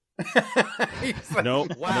 No,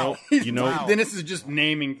 wow. No, wow. Dennis is just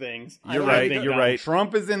naming things. You're right.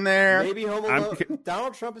 Trump is in there. Maybe Home Alone.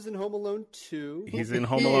 Donald Trump is in Home Alone 2. He's in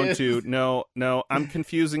Home Alone 2. No, I'm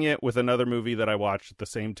confusing it with another movie that I watched at the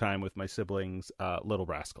same time with my siblings, Little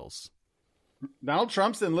Rascals. Donald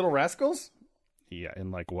Trump's in Little Rascals? Yeah,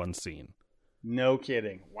 in like one scene. No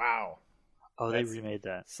kidding. Wow. Oh, they remade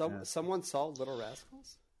that. Someone saw Little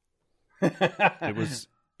Rascals?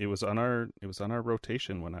 It was on our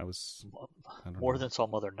rotation when I was more than saw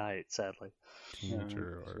Mother Night, sadly.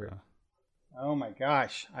 Teenager Oh my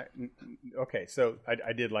gosh. Okay, so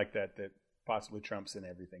I did like that possibly Trump's in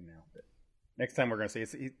everything now. But next time we're going to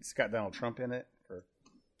see it's got Donald Trump in it for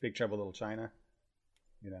Big Trouble Little China.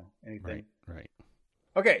 Anything. Right.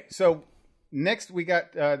 Okay, so next we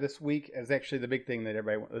got this week as actually the big thing that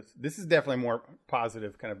everybody wants. This is definitely more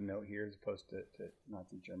positive kind of note here as opposed to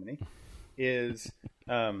Nazi Germany. Is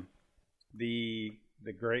the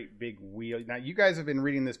Great Big Wheel. Now, you guys have been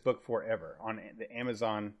reading this book forever on the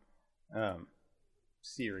Amazon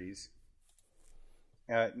series.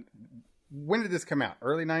 When did this come out?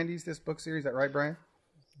 Early 90s, this book series? Is that right, Brian?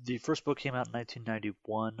 The first book came out in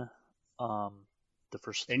 1991. The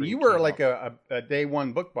first three. And you were like a day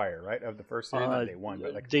one book buyer, right? Of the first series? Not day one,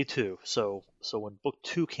 but like day two. So when book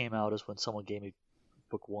two came out is when someone gave me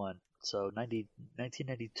book one. So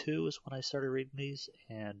 1992 is when I started reading these,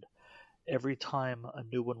 and every time a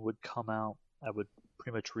new one would come out, I would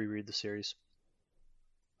pretty much reread the series.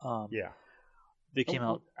 Yeah. They came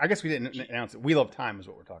out. I guess we didn't announce it. Wheel of Time is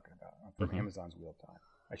what we're talking about from Amazon's Wheel of Time.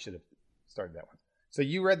 I should have started that one. So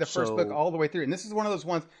you read the first book all the way through, and this is one of those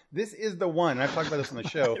ones. This is the one. And I've talked about this on the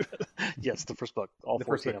show. Yes, the first book, all the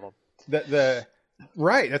 14 of them.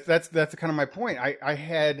 Right. That's kind of my point.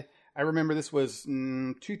 I remember this was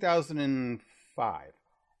 2005,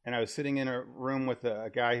 and I was sitting in a room with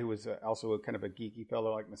a guy who was also kind of a geeky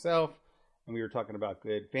fellow like myself, and we were talking about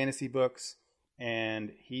good fantasy books.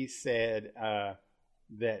 And he said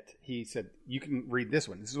you can read this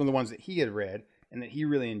one. This is one of the ones that he had read and that he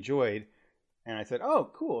really enjoyed. And I said, "Oh,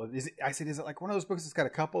 cool." Is it like one of those books that's got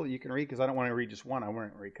a couple that you can read? Because I don't want to read just one. I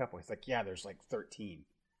want to read a couple. He's like, "Yeah, there's like 13."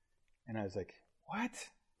 And I was like, "What?"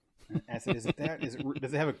 And I said, "Does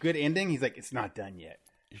it have a good ending?" He's like, "It's not done yet."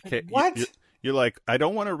 Okay, what? You're like, "I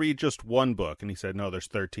don't want to read just one book." And he said, "No, there's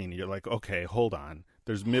 13." And you're like, "Okay, hold on.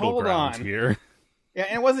 There's middle ground here." Yeah,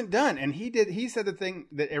 and it wasn't done. And he said the thing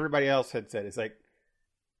that everybody else had said. It's like,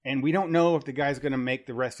 and we don't know if the guy's going to make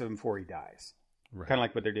the rest of them before he dies. Right. Kind of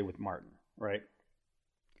like what they did with Martin, right?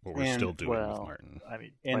 What we're still doing with Martin. I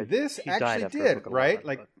mean, and this actually did, right? 11,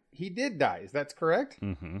 like, he did die. Is that correct?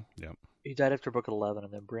 Mm-hmm. Yep. He died after book 11,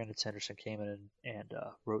 and then Brandon Sanderson came in and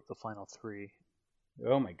wrote the final 3.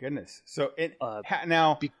 Oh, my goodness. So,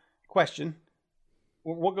 question.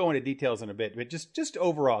 We'll go into details in a bit, but just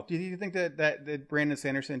overall, do you think that Brandon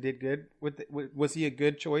Sanderson did good? Was he a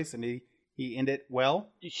good choice, and he ended well?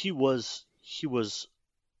 He was,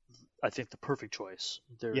 I think, the perfect choice.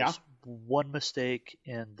 There's one mistake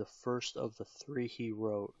in the first of the 3 he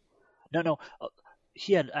wrote. No,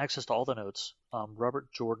 he had access to all the notes.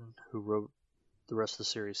 Robert Jordan, who wrote the rest of the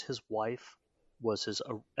series, his wife was his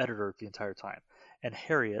editor the entire time, and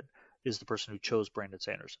Harriet is the person who chose Brandon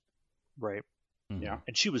Sanderson, right? Yeah,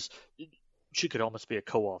 and she could almost be a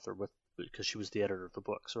co-author because she was the editor of the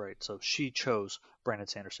books, right? So she chose Brandon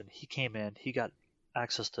Sanderson. He came in, he got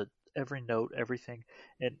access to every note, everything,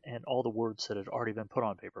 and all the words that had already been put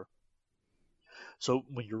on paper. So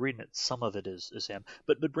when you're reading it, some of it is him.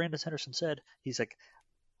 But Brandon Sanderson said, he's like,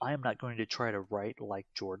 I am not going to try to write like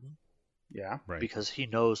Jordan. Yeah, right. Because he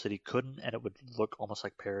knows that he couldn't, and it would look almost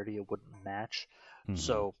like parody. It wouldn't match. Mm-hmm.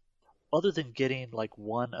 So other than getting like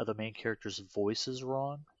one of the main character's voices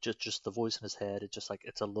wrong, just the voice in his head, it's just like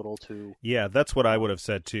it's a little too. Yeah, that's what I would have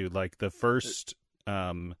said too. Like the first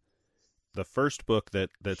book that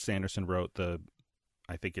Sanderson wrote, I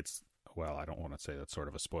think it's, well, I don't want to say that's sort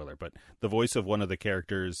of a spoiler, but the voice of one of the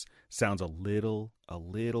characters sounds a little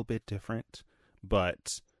bit different.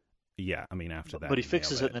 But yeah, I mean, after that, but he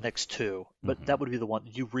fixes it in the next 2. But Mm-hmm. that would be the one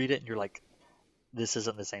you read it and you're like, this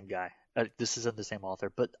isn't the same guy. This isn't the same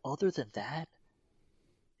author. But other than that,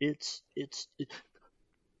 the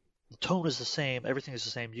tone is the same. Everything is the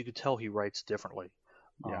same. You could tell he writes differently.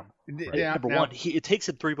 Yeah. Number one, it takes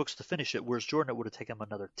him 3 books to finish it, whereas Jordan, it would have taken him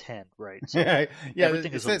another 10, right? So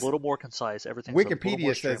everything is a little more concise.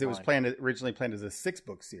 Wikipedia says it was originally planned as a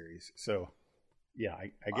 6-book series. So, yeah,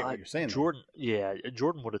 I get what you're saying. Jordan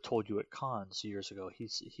would have told you at cons years ago.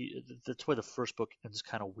 That's why the first book is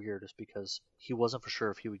kind of weird, is because he wasn't for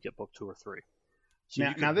sure if he would get book 2 or 3. So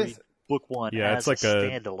you could read book 1 as a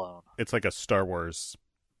standalone. It's like a Star Wars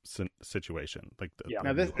situation. Like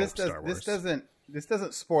now this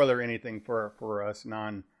doesn't spoiler anything for us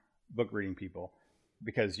non-book reading people,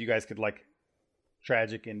 because you guys could like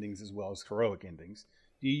tragic endings as well as heroic endings.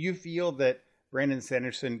 Do you feel that Brandon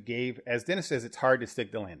Sanderson gave, as Dennis says, it's hard to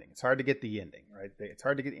stick the landing. It's hard to get the ending, right? It's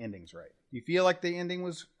hard to get endings right. Do you feel like the ending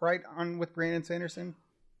was right on with Brandon Sanderson?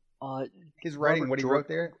 His writing, what he wrote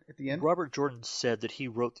there at the end? Robert Jordan said that he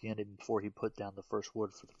wrote the ending before he put down the first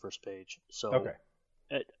word for the first page. So okay.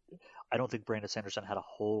 I don't think Brandon Sanderson had a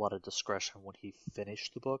whole lot of discretion when he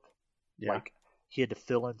finished the book. Yeah. Like, he had to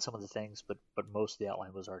fill in some of the things, but most of the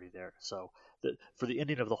outline was already there. So for the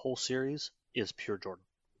ending of the whole series is pure Jordan.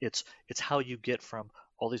 It's how you get from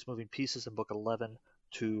all these moving pieces in book 11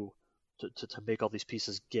 to make all these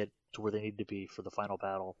pieces get to where they need to be for the final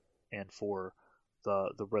battle and for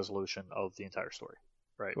the resolution of the entire story.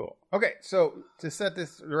 Right. Cool. Okay, so to set the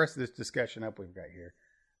rest of this discussion up we've got here,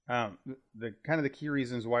 the kind of the key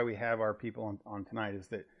reasons why we have our people on tonight is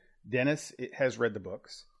that Dennis has read the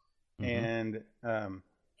books, and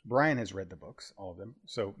Brian has read the books, all of them.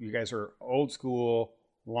 So you guys are old school,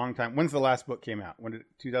 long time. When's the last book came out? When did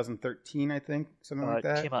 2013, I think, something like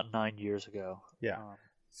that? It came out 9 years ago. Yeah.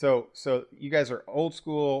 So you guys are old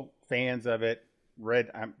school fans of it.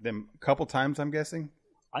 Read them a couple times, I'm guessing.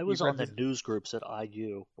 I was on the news groups at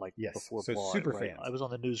IU, before so Blog, super right? fans. I was on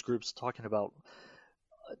the news groups talking about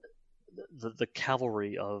the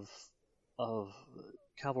cavalry of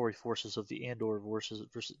cavalry forces of the Andor versus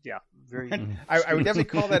very. I would definitely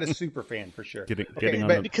call that a super fan for sure. Getting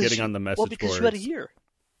on the message board. Because you had a year.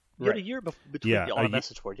 You had a year between on a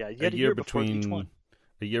message board. Yeah, you had a year before each one.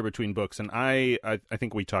 A year between books, and I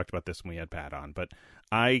think we talked about this when we had Pat on, but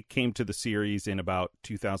I came to the series in about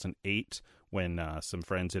 2008 when some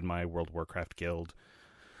friends in my World of Warcraft guild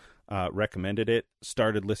recommended it,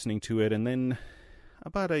 started listening to it, and then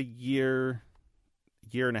about a year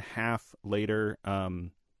and a half later,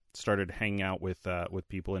 started hanging out with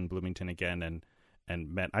people in Bloomington again,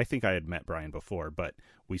 and met. I think I had met Brian before, but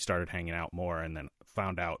we started hanging out more, and then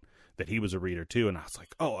found out that he was a reader too, and I was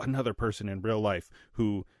like, oh, another person in real life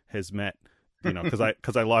who has met,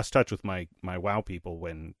 because I lost touch with my WoW people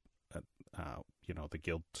when the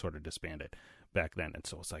guild sort of disbanded back then, and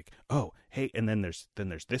so it's like, oh, hey, and then there's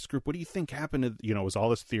this group. What do you think happened to it was all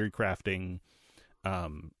this theory crafting,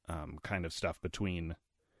 kind of stuff between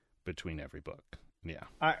every book. Yeah,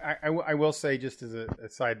 I will say, just as a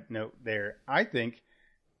side note there, I think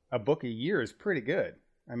a book a year is pretty good.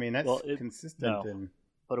 I mean, that's consistent.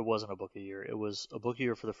 But it wasn't a book a year. It was a book a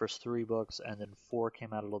year for the first 3 books, and then 4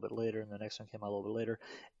 came out a little bit later, and the next one came out a little bit later.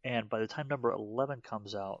 And by the time number 11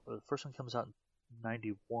 comes out, the first one comes out in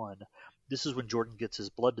 91. This is when Jordan gets his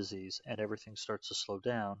blood disease, and everything starts to slow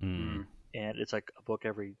down. Mm. And it's like a book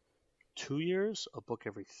every 2 years, a book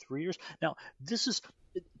every 3 years. Now, this is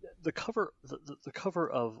the cover. The cover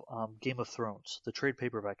of Game of Thrones, the trade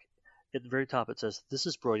paperback. At the very top, it says, "This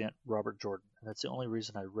is brilliant, Robert Jordan," and that's the only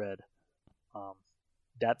reason I read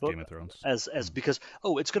that book. Game of Thrones. As because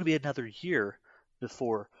it's going to be another year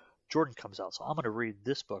before Jordan comes out, so I'm going to read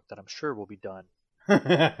this book that I'm sure will be done.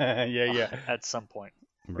 At some point.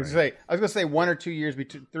 Right. I was going to say 1 or 2 years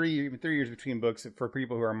between 3 years between books for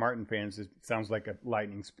people who are Martin fans. It sounds like a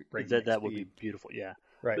lightning break. That would be beautiful. Yeah.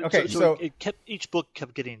 Right. But, okay. So each book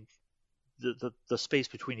kept getting the space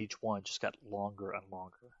between each one just got longer and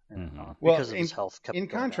longer. Because of his health. In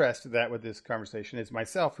contrast to that, with this conversation, is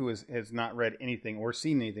myself, who has not read anything or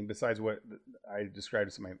seen anything besides what I described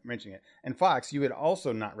as somebody mentioning it. And Fox, you had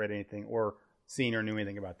also not read anything or seen or knew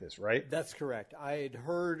anything about this, right? That's correct. I had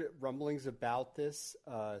heard rumblings about this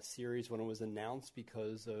series when it was announced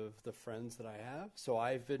because of the friends that I have. So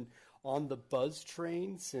I've been on the buzz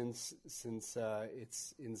train since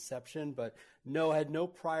its inception, but had no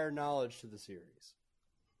prior knowledge to the series.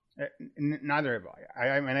 Neither have I.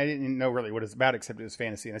 I mean, I didn't know really what it's about, except it was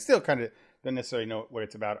fantasy, and I still kind of don't necessarily know what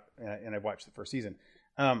it's about. And I've watched the first season,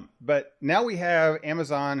 but now we have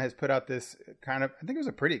Amazon has put out this kind of, I think it was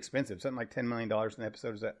a pretty expensive, something like $10 million an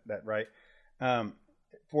episode. Is that right?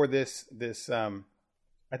 For this,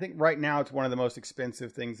 I think right now it's one of the most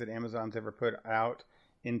expensive things that Amazon's ever put out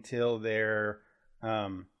until their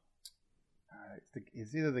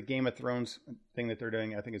it's either the Game of Thrones thing that they're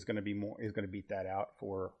doing. I think is going to beat that out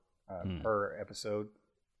for per episode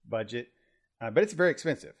budget, but it's very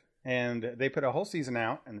expensive. And they put a whole season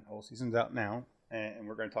out, and the whole season's out now, and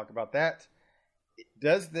we're going to talk about that.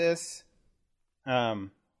 Does this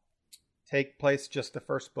take place just the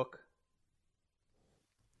first book?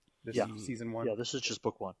 This is season 1. Yeah, this is just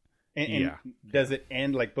book 1. And does it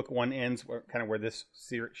end like book 1 ends, kind of where this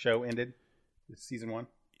show ended? This season 1.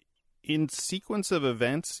 In sequence of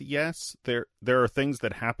events, yes. There are things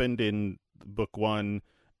that happened in book 1,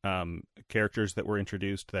 characters that were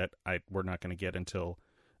introduced that we're not going to get until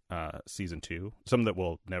season 2. Some that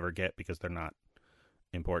we'll never get because they're not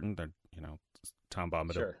important. They're Tom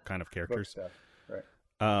Bombadil kind of characters. Book stuff.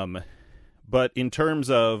 Right. But in terms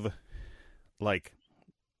of like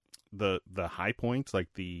the high points, like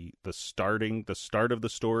the start of the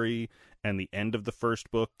story and the end of the first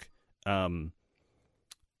book,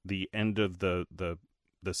 the end of the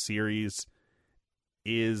series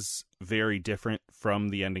is very different from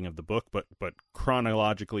the ending of the book, but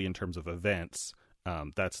chronologically in terms of events,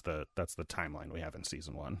 that's the timeline we have in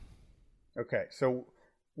season 1. Okay, so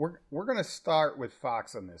we're going to start with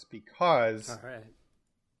Fox on this because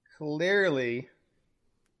clearly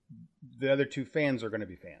the other 2 fans are going to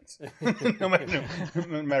be fans, no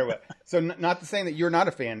matter what. So not to say that you're not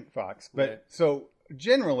a fan, Fox, but so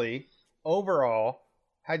generally, overall,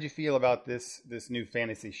 how'd you feel about this new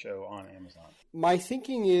fantasy show on Amazon? My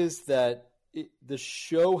thinking is that the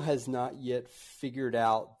show has not yet figured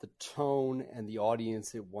out the tone and the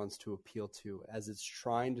audience it wants to appeal to, as it's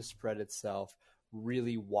trying to spread itself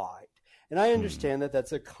really wide. And I understand that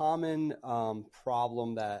that's a common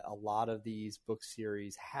problem that a lot of these book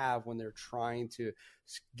series have when they're trying to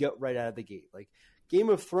get right out of the gate. Like Game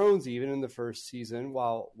of Thrones, even in the first season,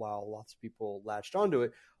 while lots of people latched onto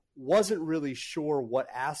it, wasn't really sure what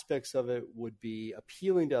aspects of it would be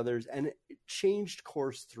appealing to others, and it changed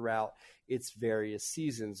course throughout its various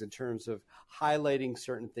seasons in terms of highlighting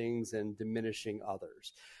certain things and diminishing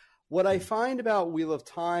others. What I find about Wheel of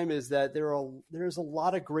Time is that there's a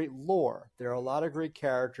lot of great lore. There are a lot of great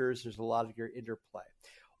characters. There's a lot of great interplay.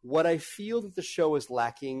 What I feel that the show is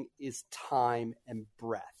lacking is time and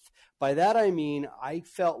breadth. By that I mean I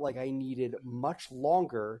felt like I needed much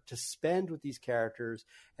longer to spend with these characters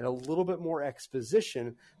and a little bit more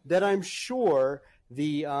exposition that I'm sure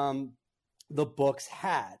the books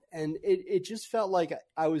had. And it just felt like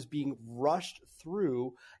I was being rushed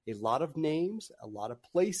through a lot of names, a lot of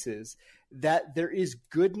places, that there is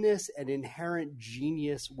goodness and inherent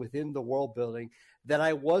genius within the world building that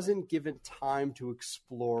I wasn't given time to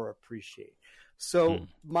explore or appreciate. So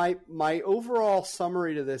my overall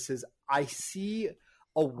summary to this is I see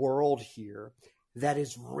a world here that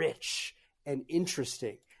is rich and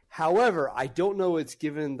interesting. However, I don't know it's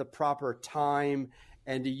given the proper time,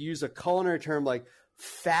 and to use a culinary term like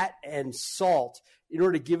fat and salt in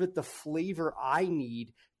order to give it the flavor I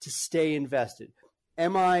need to stay invested.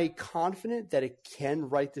 Am I confident that it can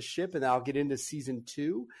right the ship and I'll get into season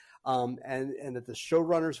 2 and that the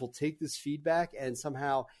showrunners will take this feedback and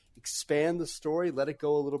somehow expand the story, let it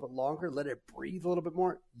go a little bit longer, let it breathe a little bit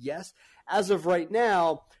more? Yes. As of right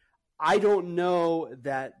now, I don't know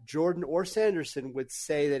that Jordan or Sanderson would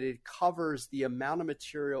say that it covers the amount of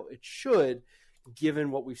material it should,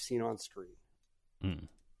 given what we've seen on screen.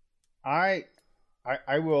 I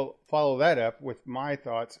will follow that up with my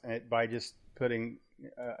thoughts by just putting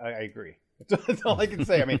I agree. That's all I can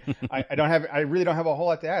say. I mean, I really don't have a whole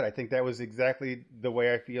lot to add. I think that was exactly the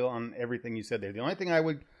way I feel on everything you said there. The only thing I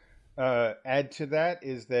would add to that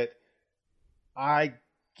is that I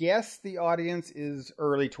guess the audience is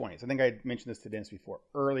early 20s. I think I mentioned this to Dennis before,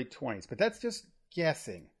 early 20s, but that's just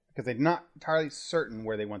guessing because they're not entirely certain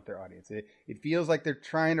where they want their audience. It feels like they're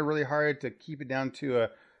trying to really hard to keep it down to a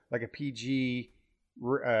PG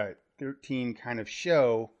 13 kind of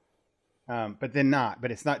show. But then not.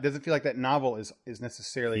 But it's not. Doesn't feel like that novel is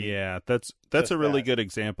necessarily. Yeah, that's a really good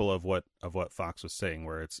example of what Fox was saying,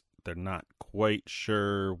 where they're not quite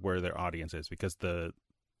sure where their audience is, because the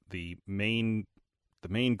main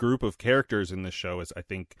group of characters in this show is, I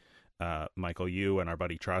think, Michael Yu and our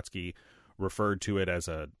buddy Trotsky referred to it as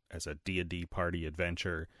a D&D party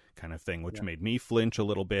adventure kind of thing, which made me flinch a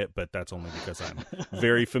little bit. But that's only because I'm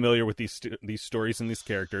very familiar with these stories and these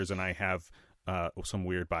characters, and I have some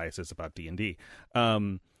weird biases about D&D.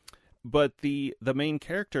 But the main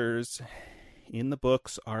characters in the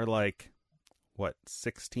books are like, what,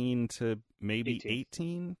 16 to maybe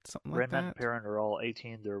 18, something like that? Redman and Perrin are all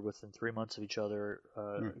 18. They're within 3 months of each other.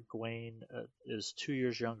 Gawain is 2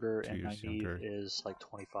 years younger, and Nynaeve is like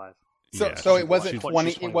 25. So it wasn't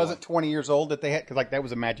 20. It wasn't 20 years old that they had, because like that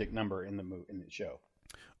was a magic number in the show.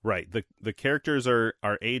 Right. The characters are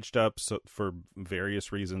aged up for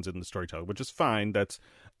various reasons in the storytelling, which is fine. That's,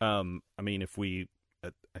 I mean, if we,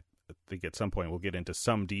 I think at some point we'll get into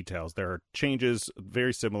some details. There are changes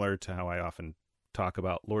very similar to how I often talk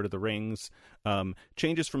about Lord of the Rings.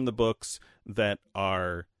 Changes from the books that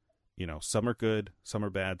are, some are good, some are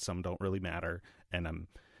bad, some don't really matter, and I'm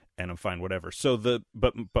fine, whatever. So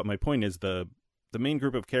but my point is the main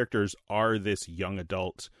group of characters are this young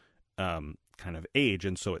adult kind of age,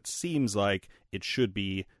 and so it seems like it should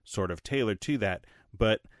be sort of tailored to that.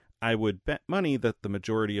 But I would bet money that the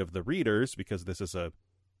majority of the readers, because this is a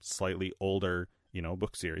slightly older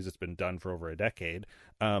book series, it's been done for over a decade,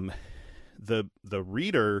 the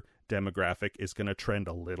reader demographic is going to trend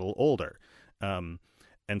a little older, and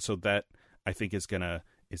so that I think is going to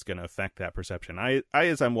affect that perception. I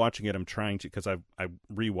as I'm watching it, I'm trying to, because I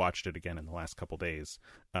rewatched it again in the last couple days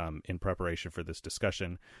in preparation for this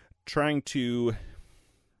discussion, trying to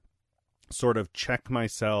sort of check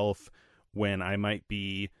myself when I might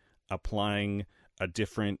be applying a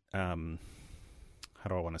different, how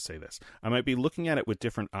do I want to say this? I might be looking at it with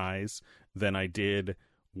different eyes than I did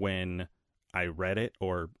when I read it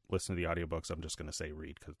or listened to the audiobooks. I'm just going to say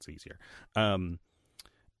read because it's easier.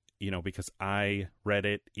 Because I read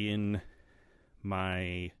it in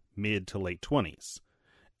my mid to late 20s,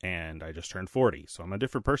 and I just turned 40. So I'm a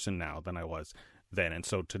different person now than I was then. And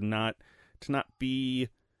so to not be,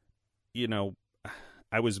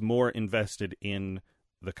 I was more invested in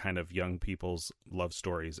the kind of young people's love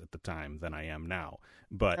stories at the time than I am now.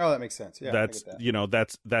 But that makes sense. Yeah,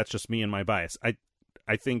 that's, that's just me and my bias. I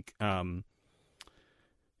I think, again,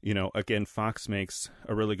 Fox makes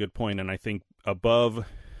a really good point, and I think above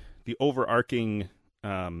the overarching,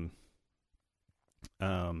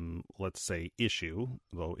 let's say issue,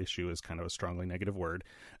 though issue is kind of a strongly negative word,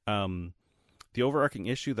 the overarching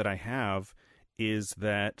issue that I have is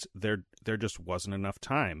that there just wasn't enough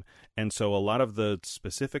time. And so a lot of the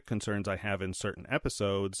specific concerns I have in certain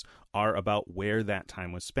episodes are about where that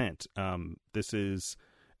time was spent. This is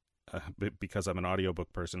because I'm an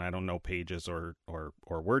audiobook person, I don't know pages or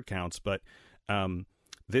word counts, but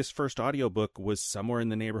this first audiobook was somewhere in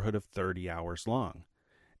the neighborhood of 30 hours long.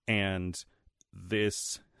 And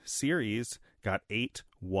this series got 8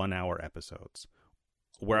 one-hour episodes,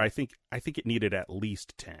 where I think it needed at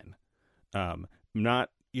least 10. Not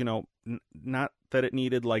that it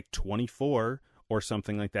needed like 24 or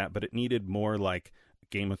something like that, but it needed more like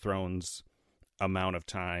Game of Thrones amount of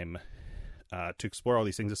time to explore all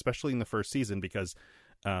these things, especially in the first season, because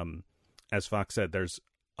as Fox said, there's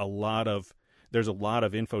a lot of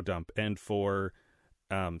info dump, and for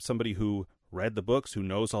somebody who read the books, who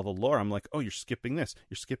knows all the lore, I'm like, oh, you're skipping this,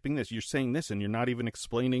 you're saying this, and you're not even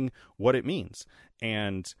explaining what it means.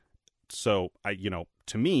 And so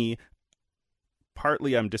to me,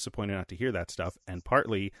 partly I'm disappointed not to hear that stuff, and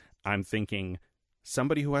partly I'm thinking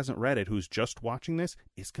somebody who hasn't read it, who's just watching this,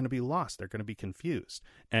 is going to be lost. They're going to be confused.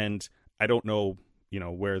 And I don't know,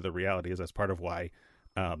 where the reality is. That's part of why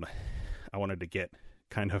I wanted to get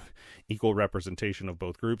kind of equal representation of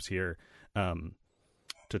both groups here,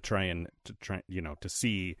 to try to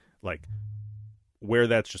see like where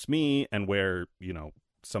that's just me and where,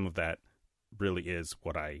 some of that really is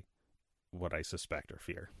what I suspect or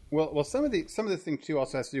fear. Well, some of the things too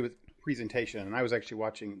also has to do with presentation. And I was actually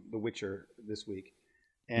watching The Witcher this week,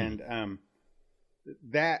 and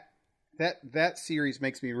that series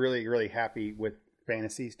makes me really, really happy with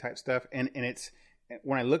fantasy type stuff. And it's,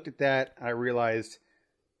 when I looked at that, I realized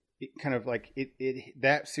it kind of like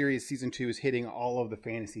that series, season 2, is hitting all of the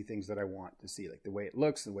fantasy things that I want to see, like the way it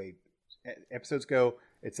looks, the way episodes go,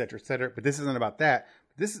 et cetera, et cetera. But this isn't about that.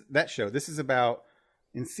 This is about,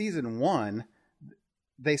 in season 1,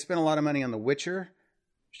 they spent a lot of money on the Witcher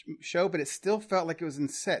show, but it still felt like it was in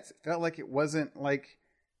sets. It felt like it wasn't like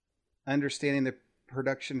understanding the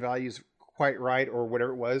production values quite right, or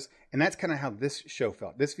whatever it was. And that's kind of how this show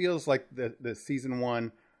felt. This feels like the season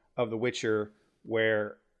 1 of The Witcher,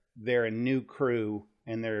 where they're a new crew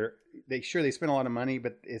and they spent a lot of money,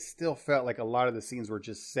 but it still felt like a lot of the scenes were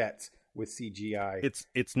just sets with CGI.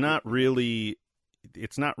 It's not really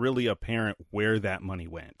apparent where that money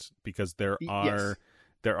went, because there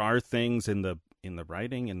are things in the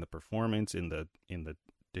writing, in the performance, in the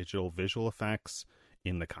digital visual effects,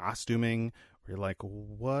 in the costuming, where you're like,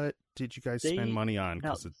 what did you guys spend money on?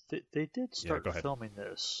 Now, they did start filming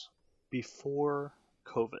this before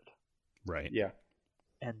COVID. Right. Yeah.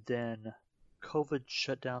 And then COVID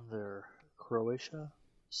shut down their Croatia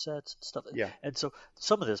sets and stuff. Yeah. And so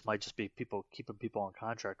some of this might just be people keeping people on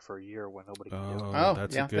contract for a year when nobody can do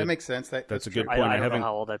it. That makes sense. That's a good true. point. I don't know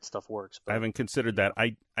how all that stuff works. But, I haven't considered that.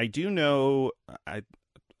 I do know,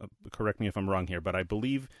 correct me if I'm wrong here, but I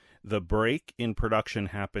believe the break in production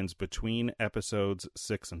happens between episodes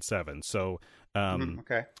 6 and 7. So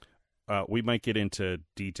okay. We might get into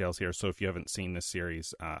details here. So if you haven't seen this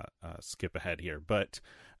series, skip ahead here. But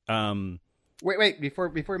wait, before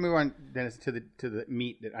we move on, Dennis, to the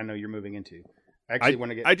meat that I know you're moving into,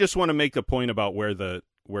 I just want to make the point about where the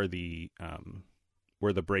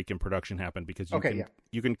break in production happened, because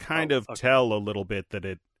you can kind of tell a little bit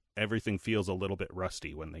that everything feels a little bit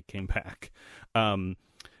rusty when they came back.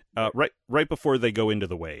 Right before they go into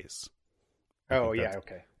the ways. Oh yeah,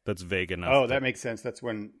 okay. That's vague enough. Oh, that makes sense. That's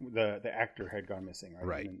when the actor had gone missing,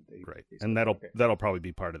 right? Right. And that'll probably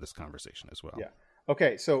be part of this conversation as well. Yeah.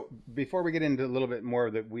 Okay, so before we get into a little bit more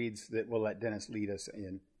of the weeds that we'll let Dennis lead us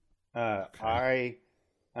in, I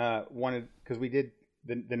wanted, because we did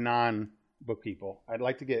the non-book people, I'd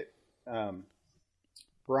like to get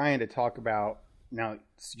Brian to talk about, now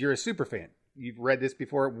you're a super fan. You've read this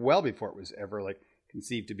before, well before it was ever like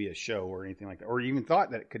conceived to be a show or anything like that, or you even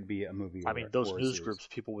thought that it could be a movie. I mean, those news groups,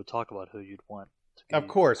 people would talk about who you'd want to be. Of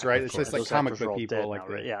course, right? It's just like those comic book people, like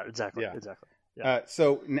that. Right? Yeah, exactly. Yeah. Exactly. Yeah.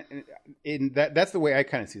 So that's the way I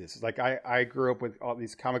kind of see this. It's like I grew up with all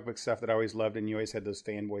these comic book stuff that I always loved, and you always had those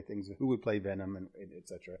fanboy things of who would play Venom and et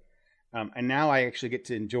cetera. And now I actually get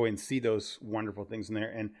to enjoy and see those wonderful things in there,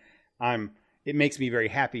 and it makes me very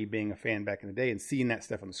happy being a fan back in the day and seeing that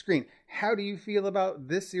stuff on the screen. How do you feel about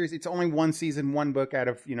this series? It's only one season, one book out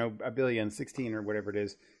of, a billion, 16 or whatever it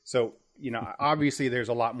is. So, obviously there's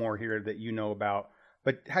a lot more here that you know about.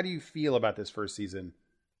 But how do you feel about this first season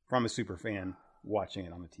from a super fan watching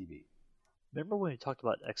it on the TV. Remember when we talked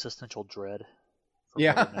about existential dread?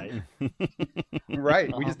 Yeah. Night?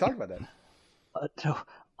 Right. We just talked about that. No,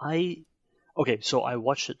 so I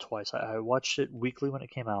watched it twice. I watched it weekly when it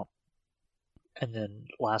came out, and then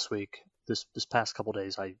last week, this past couple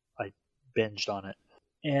days, I binged on it,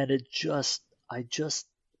 and I just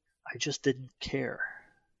didn't care.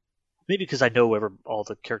 Maybe because I know all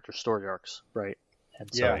the character story arcs, right? And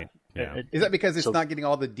so, yeah. Is that because it's not getting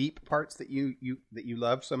all the deep parts that you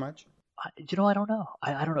love so much? I don't know.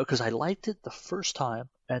 I don't know, because I liked it the first time,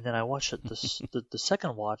 and then I watched it the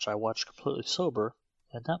second watch. I watched completely sober,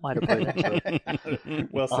 and that might have played into it.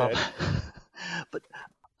 Well said. But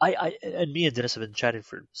I and me and Dennis have been chatting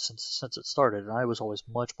since it started, and I was always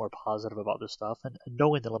much more positive about this stuff, and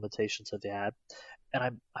knowing the limitations that they had,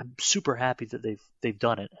 and I'm super happy that they've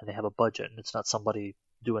done it, and they have a budget, and it's not somebody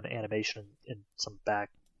doing animation in some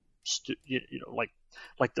back,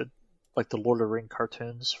 like the Lord of the Rings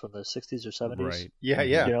cartoons from the 60s or 70s. Right.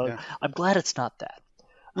 Yeah. I'm glad it's not that.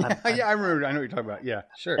 I remember. I know what you're talking about. Yeah,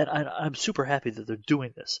 sure. And I'm super happy that they're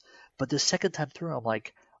doing this. But the second time through, I'm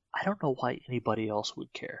like, I don't know why anybody else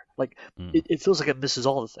would care. Like, it feels like it misses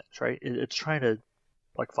all the things, right? It's trying to,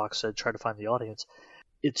 like Fox said, try to find the audience.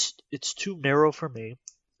 It's too narrow for me,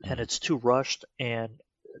 and it's too rushed, and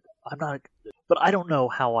I'm not. But I don't know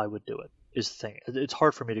how I would do it. Is the thing. It's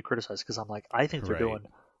hard for me to criticize because I'm like, I think they're doing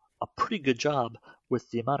a pretty good job with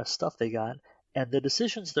the amount of stuff they got, and the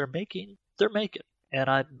decisions they're making.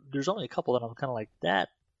 And there's only a couple that I'm kind of like, that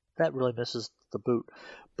really misses the boot.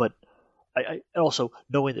 But I also,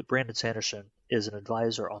 knowing that Brandon Sanderson is an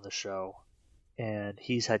advisor on the show, and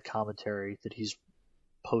he's had commentary that he's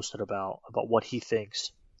posted about what he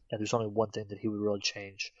thinks, and there's only one thing that he would really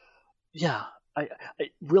change. Yeah, I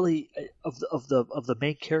really, of the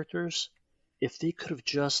main characters, if they could have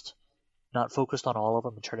just not focused on all of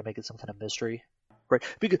them and try to make it some kind of mystery, right?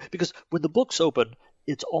 Because when the books open,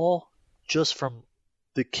 it's all just from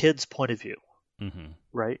the kid's point of view,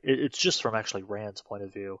 right? It's just from actually Rand's point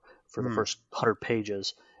of view for the first 100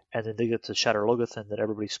 pages, and then they get to Shadar Logoth, that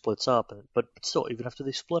everybody splits up. But still, even after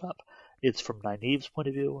they split up, it's from Nynaeve's point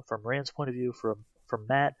of view, from Rand's point of view, from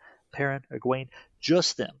Mat, Perrin, Egwene,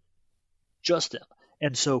 just them.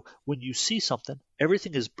 And so when you see something,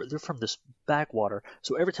 they're from this backwater,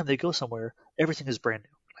 so every time they go somewhere, everything is brand new.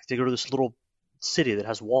 Like they go to this little city that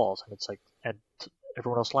has walls, and it's like, and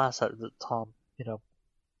everyone else laughs at it. Tom,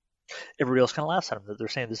 everybody else kind of laughs at them that they're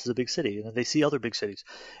saying this is a big city, and then they see other big cities,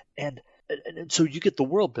 and so you get the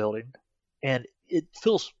world building, and it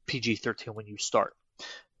feels PG-13 when you start.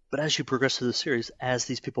 But as you progress through the series, as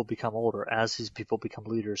these people become older, as these people become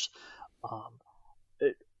leaders,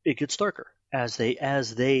 it gets darker. As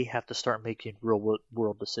they have to start making real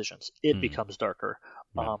world decisions, it becomes darker.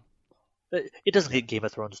 Yeah. It doesn't get Game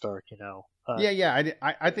of Thrones dark,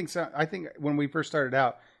 I think so. I think when we first started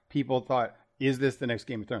out, people thought, "Is this the next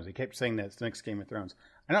Game of Thrones?" They kept saying that it's the next Game of Thrones.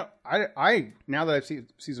 I now that I've seen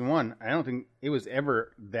season 1, I don't think it was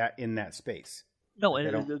ever that in that space. No,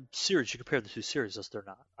 and the series, you compare the two series, they're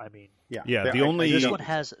not. I mean,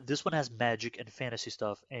 this one has magic and fantasy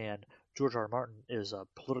stuff, and George R. R. Martin is a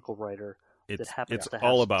political writer. It's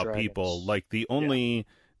all about dragons. People. Like the only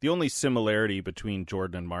similarity between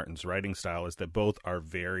Jordan and Martin's writing style is that both are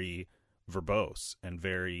very verbose and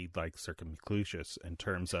very like circumlocucious in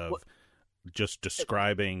terms of just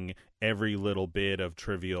describing every little bit of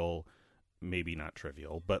trivial, maybe not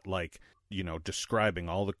trivial, but like, describing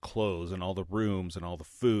all the clothes and all the rooms and all the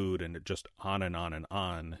food, and just on and on and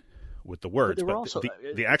on with the words. But also,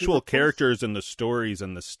 the actual characters and the stories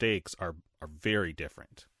and the stakes are very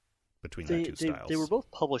different between the two styles. They were both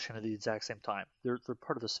published at the exact same time. They're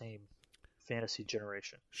part of the same fantasy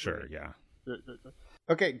generation. Sure, right? Yeah.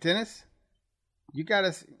 Okay, Dennis, you got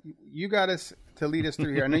us to lead us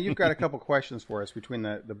through here. I know you've got a couple questions for us between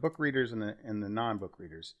the book readers and the non-book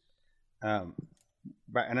readers.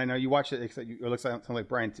 But I know you watched it. It looks like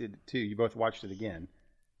Brian did too. You both watched it again.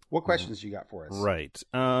 What questions you got for us? Right.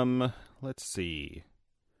 Let's see.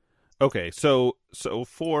 Okay, so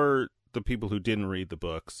for the people who didn't read the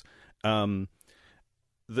books,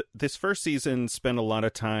 this first season spent a lot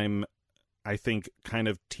of time, I think, kind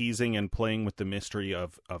of teasing and playing with the mystery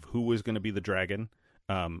of who was going to be the dragon.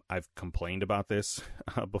 I've complained about this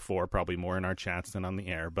before, probably more in our chats than on the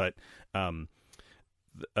air, but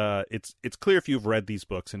it's clear if you've read these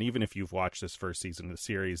books, and even if you've watched this first season of the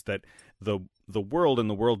series, that the world and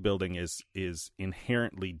the world building is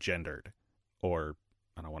inherently gendered, or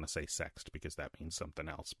I don't want to say sexed because that means something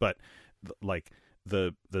else, but like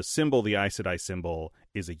the symbol, the Aes Sedai symbol,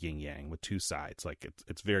 is a yin yang with two sides. Like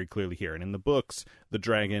it's very clearly here, and in the books, the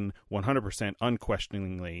dragon 100%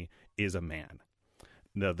 unquestioningly is a man.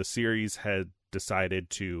 the series had decided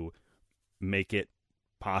to make it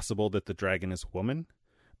possible that the dragon is a woman,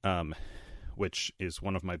 which is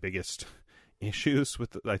one of my biggest issues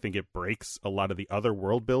with I think it breaks a lot of the other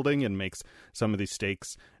world building and makes some of these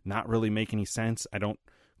stakes not really make any sense. I don't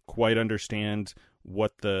quite understand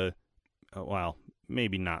what the well,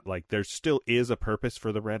 maybe not. Like, there still is a purpose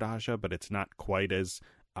for the Red Aja, but it's not quite as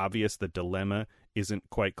obvious. The dilemma isn't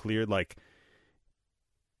quite clear. Like,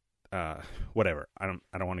 whatever. I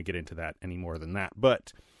don't want to get into that any more than that.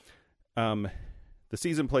 But the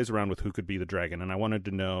season plays around with who could be the dragon, and I wanted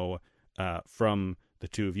to know from the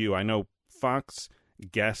two of you. I know Fox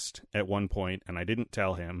guessed at one point, and I didn't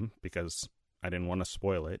tell him because I didn't want to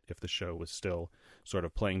spoil it if the show was still sort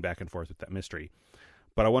of playing back and forth with that mystery.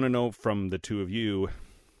 But I want to know from the two of you,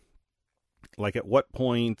 like, at what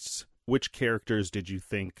points, which characters did you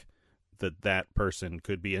think that person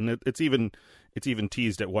could be? And it's even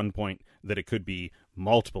teased at one point that it could be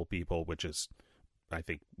multiple people, which is, I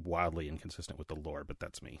think, wildly inconsistent with the lore, but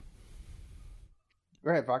that's me.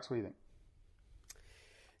 Go ahead, Fox. What do you think?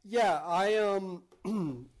 Yeah, I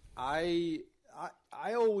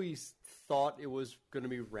always thought it was going to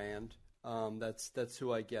be Rand. That's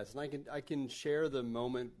who I guess, and I can share the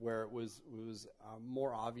moment where it was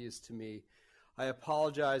more obvious to me. I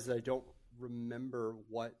apologize that I don't remember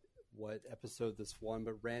what episode this one,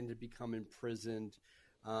 but Rand had become imprisoned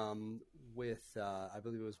with I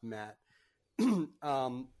believe it was Matt in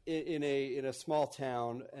a small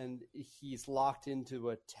town, and he's locked into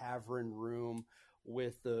a tavern room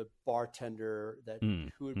with the bartender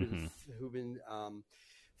who had been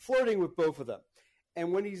flirting with both of them.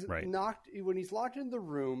 And when he's locked in the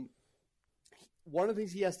room, one of the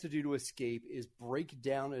things he has to do to escape is break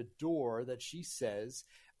down a door that she says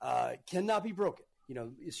cannot be broken. You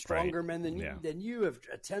know, stronger men than you have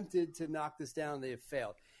attempted to knock this down. They have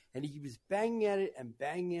failed. And he was banging at it and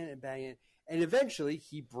banging it and banging it. And eventually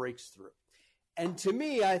he breaks through. And to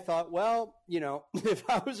me, I thought, well, you know, if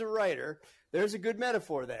I was a writer, there's a good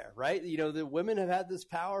metaphor there, right? You know, the women have had this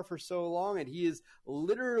power for so long, and he is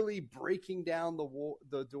literally breaking down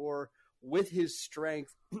the door with his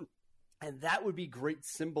strength. And that would be great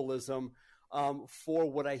symbolism for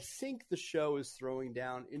what I think the show is throwing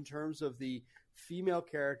down in terms of the female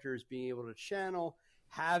characters being able to channel,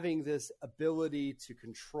 having this ability to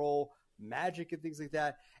control magic and things like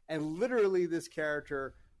that, and literally this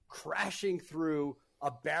character crashing through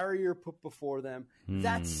a barrier put before them.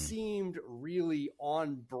 That seemed really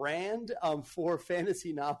on brand for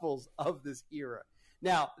fantasy novels of this era.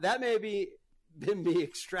 Now, that may be been me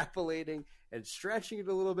extrapolating and stretching it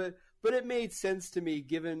a little bit, but it made sense to me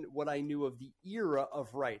given what I knew of the era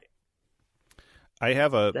of writing. I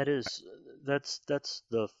have a that's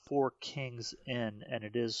the Four Kings Inn, and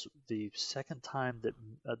it is the second time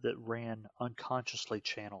that Rand unconsciously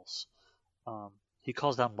channels. He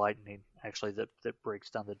calls down lightning, actually, that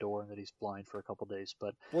breaks down the door, and that he's blind for a couple days.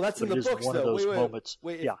 But that's in the books, one though. Of those moments.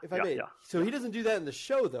 If I may. So he doesn't do that in the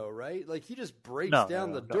show, though, right? Like, he just breaks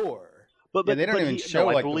down the door. But they don't even show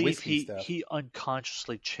I like believe the whiskey stuff. He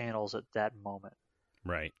unconsciously channels at that moment.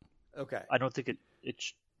 Right. Okay. I don't think it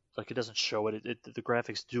doesn't show it. The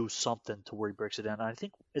graphics do something to where he breaks it down. And I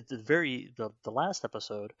think at the last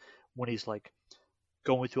episode, when he's like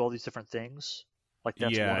going through all these different things, like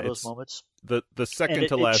that's one of those moments. The second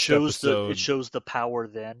to last episode, it shows the power.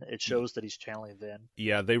 Then it shows that he's channeling. Then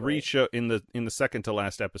they re-show in the second to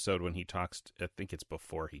last episode when he talks. I think it's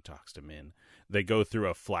before he talks to Min. They go through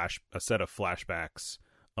a set of flashbacks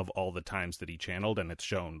of all the times that he channeled, and it's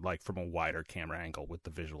shown like from a wider camera angle with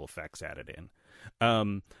the visual effects added in.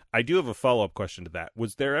 I do have a follow-up question to that.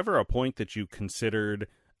 Was there ever a point that you considered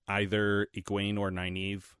either Egwene or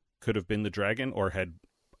Nynaeve could have been the dragon, or had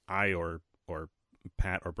I or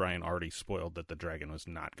Pat or Brian already spoiled that the dragon was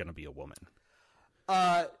not going to be a woman?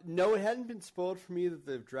 No, it hadn't been spoiled for me that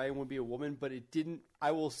the dragon would be a woman, but it didn't.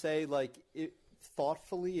 I will say, like,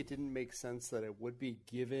 thoughtfully, it didn't make sense that it would be,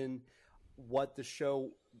 given what the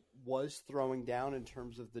show was throwing down in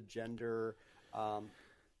terms of the gender,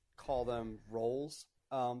 call them roles.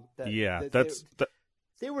 That's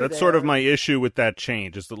there. Sort of my issue with that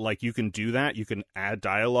change is that, like, you can do that. You can add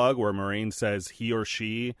dialogue where Moiraine says he or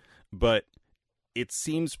she, but it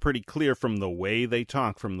seems pretty clear from the way they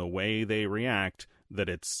talk, from the way they react, that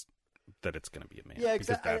it's going to be a man. Yeah,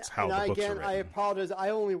 exactly. Because that's how the books are written. I apologize. I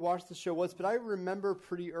only watched the show once, but I remember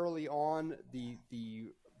pretty early on the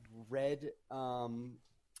Red Aes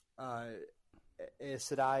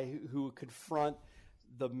Sedai who confront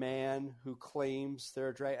the man who claims they're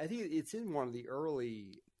a dragon. I think it's in one of the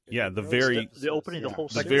early Yeah, the opening, the whole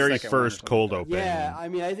the very first cold open. Yeah, I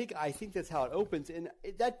mean, I think that's how it opens, and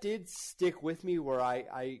that did stick with me. Where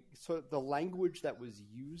I so the language that was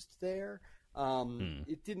used there,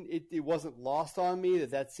 it wasn't lost on me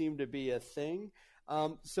that seemed to be a thing.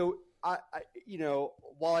 So I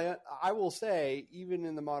while I will say, even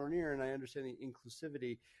in the modern era, and I understand the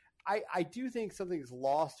inclusivity, I do think something's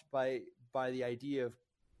lost by the idea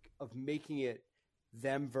of making it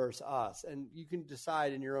them versus us, and you can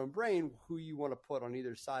decide in your own brain who you want to put on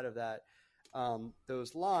either side of that,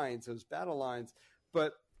 those battle lines.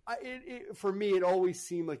 But for me, it always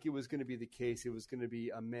seemed like it was going to be the case. It was going to be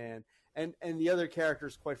a man, and the other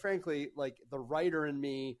characters, quite frankly, like the writer in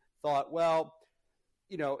me thought, well,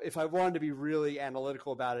 if I wanted to be really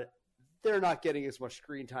analytical about it, they're not getting as much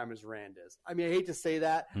screen time as Rand is. I mean, I hate to say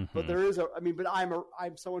that, but there is but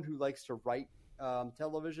I'm someone who likes to write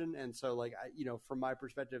television, and so from my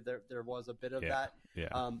perspective, there was a bit of that.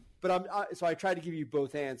 Yeah. But so I tried to give you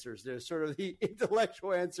both answers. There's sort of the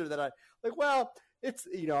intellectual answer that I like. Well, it's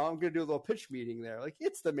I'm going to do a little pitch meeting there. Like,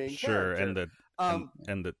 it's the main character.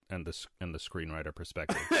 and the screenwriter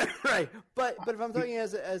perspective. Right. But if I'm talking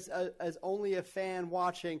as only a fan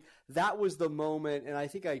watching, that was the moment, and I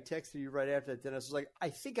think I texted you right after that, Dennis. I was like, I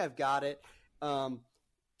think I've got it.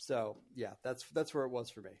 So yeah, that's where it was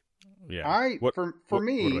for me. Yeah. For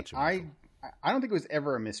me, I don't think it was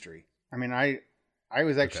ever a mystery. I mean, I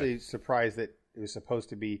was actually surprised that it was supposed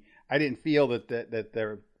to be. I didn't feel that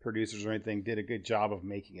their producers or anything did a good job of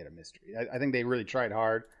making it a mystery. I think they really tried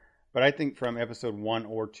hard, but I think from episode 1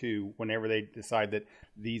 or 2, whenever they decide that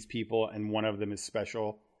these people and one of them is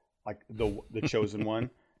special, like the chosen one,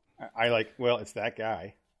 well, it's that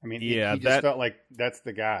guy. I mean, he just felt like that's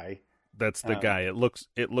the guy. That's the guy. It looks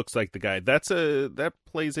like the guy. That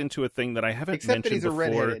plays into a thing that I haven't mentioned before. Except that he's a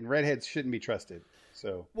redhead, and redheads shouldn't be trusted.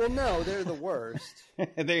 So, well, no, they're the worst.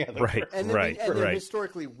 They are the worst. And they're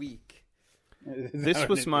historically weak. This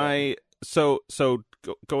was my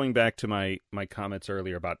going back to my comments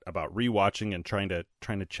earlier about rewatching and trying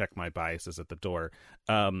to check my biases at the door.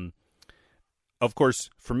 Of course,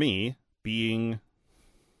 for me, being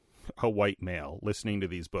a white male listening to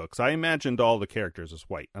these books, I imagined all the characters as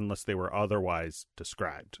white unless they were otherwise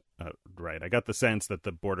described. Right. I got the sense that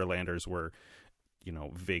the Borderlanders were,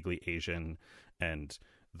 vaguely Asian, and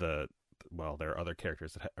there are other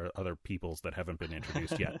characters that are other peoples that haven't been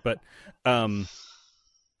introduced yet. But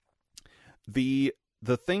the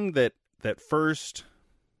thing that first,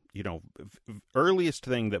 earliest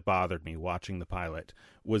thing that bothered me watching the pilot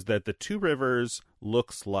was that the Two Rivers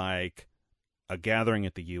looks like a gathering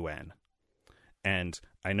at the UN. And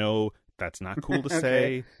I know that's not cool to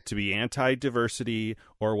say, to be anti-diversity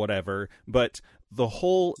or whatever, but the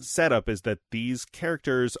whole setup is that these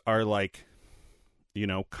characters are like,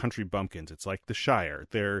 country bumpkins. It's like the Shire.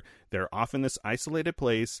 They're off in this isolated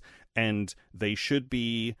place, and they should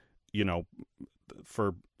be,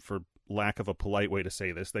 for lack of a polite way to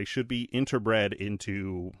say this, they should be interbred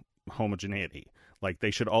into homogeneity. Like,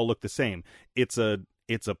 they should all look the same. It's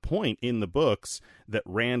a point in the books that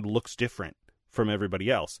Rand looks different from everybody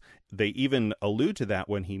else. They even allude to that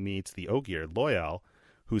when he meets the Ogier, Loyal,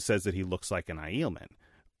 who says that he looks like an Aielman.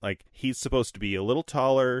 Like, he's supposed to be a little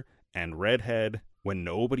taller and redhead when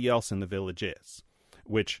nobody else in the village is,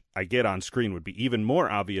 which I get on screen would be even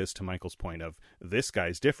more obvious to Michael's point of, this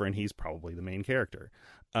guy's different, he's probably the main character.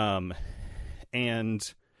 And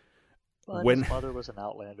his mother was an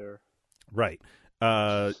Outlander. Right.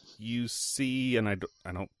 You see, and I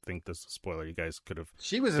don't think this is a spoiler. You guys could have.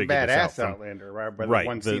 She was a badass Outlander, right? But the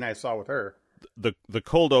one scene I saw with her, the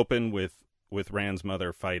cold open with Rand's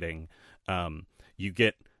mother fighting, you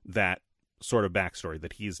get that sort of backstory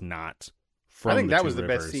that he's not from. I think that was the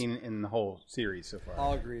best scene in the whole series so far.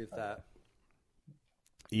 I'll agree with that.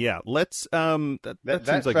 Yeah, let's. That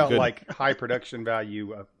seems like felt a good, like high production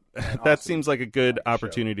value. That seems like a good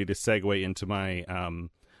opportunity to segue into my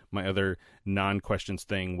my other non-questions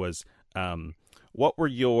thing was, what were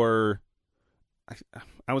your...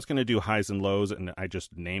 I was going to do highs and lows, and I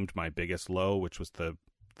just named my biggest low, which was the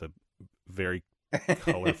very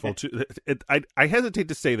colorful... I hesitate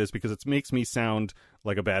to say this because it makes me sound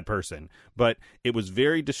like a bad person, but it was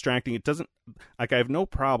very distracting. It doesn't... I have no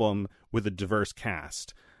problem with a diverse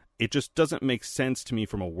cast. It just doesn't make sense to me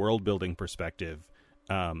from a world-building perspective,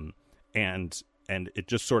 and it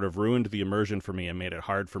just sort of ruined the immersion for me and made it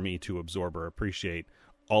hard for me to absorb or appreciate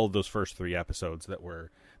all of those first 3 episodes that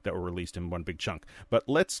were released in one big chunk. But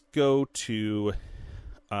let's go to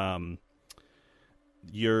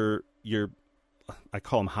your I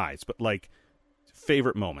call them highs, but like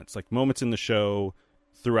favorite moments, like moments in the show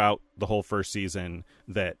throughout the whole first season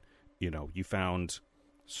that you found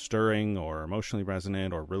stirring or emotionally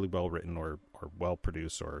resonant or really well written or well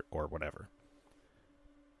produced or whatever.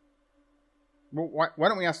 Well, why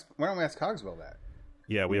don't we ask Cogswell that?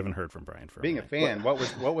 Yeah, we haven't heard from Brian for being a a fan. What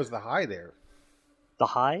was the high there? The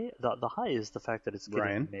high is the fact that it's getting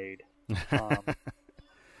Brian? made.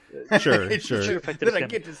 Sure. The fact that I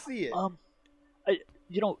get to see it.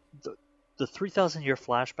 The 3,000 year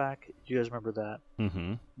flashback. Do you guys remember that?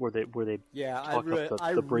 Mm-hmm. Where they I talk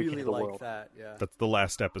about the breaking really of the like world. that. Yeah. That's the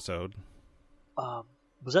last episode.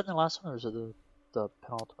 Was that in the last one, or is it the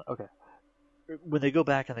penultimate? Okay. When they go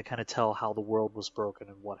back and they kind of tell how the world was broken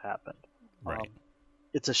and what happened. Right.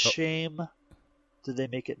 It's a shame. Did they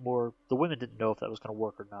make it more? The women didn't know if that was going to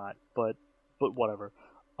work or not, but whatever.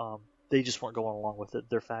 They just weren't going along with it.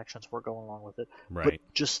 Their factions weren't going along with it. Right. But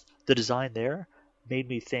just the design there made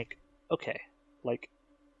me think, okay, like,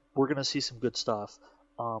 we're going to see some good stuff.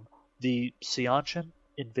 The Seanchan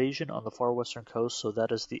invasion on the far western coast, so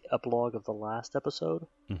that is the epilogue of the last episode.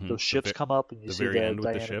 Mm-hmm. Those ships come up and you see very the end with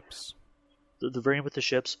Diana, the ships. The very end with the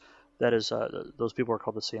ships. That is those people are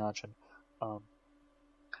called the Seanchan.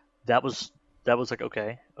 That was like,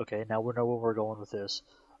 okay, now we know where we're going with this.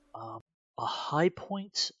 A high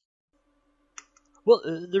point. Well,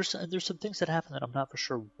 there's some things that happen that I'm not for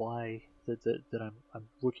sure why that I'm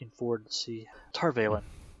looking forward to see. Tar Valon,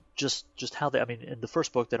 just how they. I mean, in the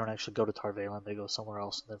first book they don't actually go to Tar Valon; they go somewhere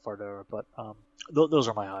else and then Fardera. But those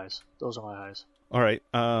are my highs. All right,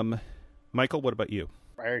 Michael, what about you?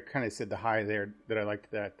 I kind of said the high there that I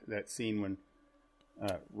liked that scene when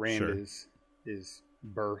Rand is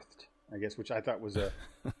birthed, I guess, which I thought was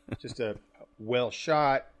just a well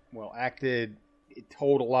shot, well acted. It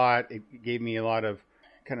told a lot. It gave me a lot of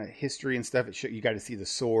kind of history and stuff. You got to see the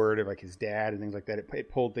sword of like his dad and things like that.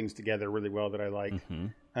 It pulled things together really well that I liked. Mm-hmm.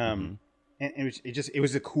 And it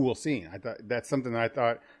was a cool scene. I thought that's something that I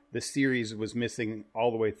thought the series was missing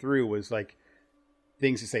all the way through, was like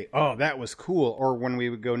things to say, oh, that was cool. Or when we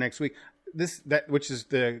would go next week, which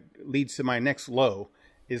leads to my next low,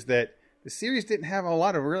 is that the series didn't have a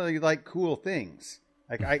lot of really like cool things.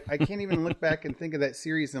 Like I can't even look back and think of that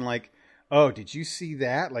series and like, oh, did you see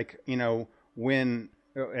that? Like, when,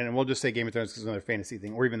 and we'll just say Game of Thrones because it's another fantasy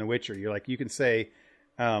thing, or even The Witcher. You're like, you can say,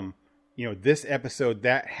 this episode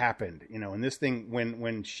that happened, and this thing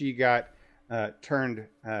when she got turned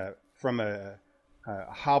from a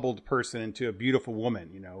hobbled person into a beautiful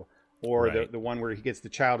woman, or right. the one where he gets the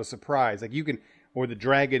child a surprise, like you can, or the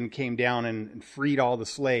dragon came down and freed all the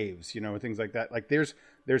slaves, things like that. Like there's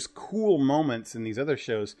cool moments in these other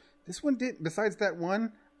shows. This one didn't. Besides that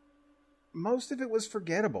one, most of it was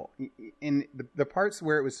forgettable. In the parts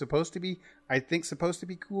where it was supposed to be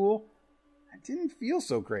cool, it didn't feel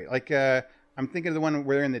so great. Like I'm thinking of the one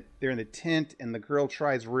where they're in the tent and the girl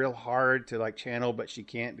tries real hard to like channel, but she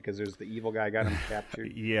can't because there's the evil guy got him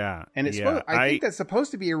captured. Yeah, and it's I think that's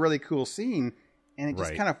supposed to be a really cool scene, and it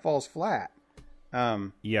just right. kind of falls flat.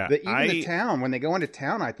 Yeah, the town, when they go into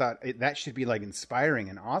town, I thought that should be like inspiring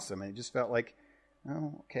and awesome, and it just felt like,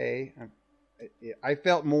 oh, okay. I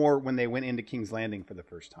felt more when they went into King's Landing for the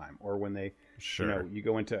first time, or when they, you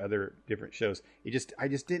go into other different shows. I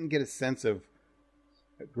just didn't get a sense of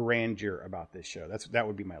grandeur about this show. That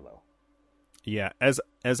would be my low. Yeah, as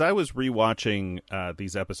I was rewatching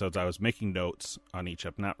these episodes, I was making notes on each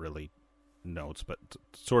episode. Not really notes, but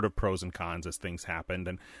sort of pros and cons as things happened.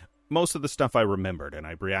 And most of the stuff I remembered, and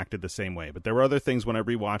I reacted the same way. But there were other things when I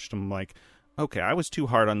rewatched them, like, okay, I was too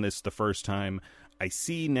hard on this the first time. I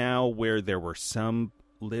see now where there were some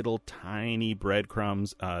little tiny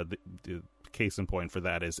breadcrumbs. The case in point for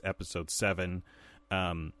that is episode 7,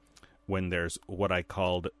 when there's what I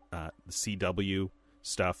called the CW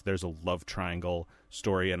stuff. There's a love triangle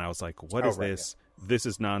story, and I was like, what is this? Yeah. This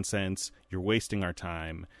is nonsense. You're wasting our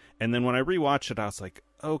time. And then when I rewatched it, I was like,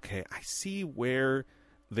 okay, I see where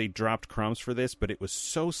they dropped crumbs for this, but it was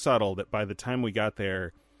so subtle that by the time we got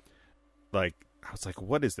there, like, I was like,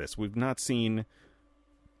 what is this? We've not seen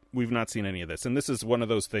any of this. And this is one of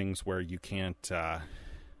those things where you can't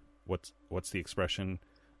what's the expression?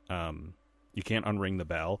 You can't unring the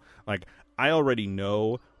bell. Like, I already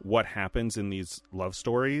know what happens in these love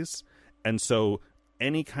stories, and so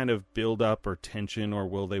any kind of build up or tension or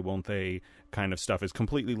will they won't they kind of stuff is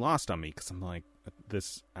completely lost on me, because I'm like,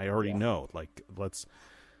 this I already know. Like, let's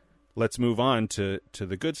move on to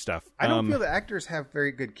the good stuff. I don't feel the actors have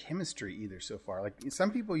very good chemistry either so far. Like,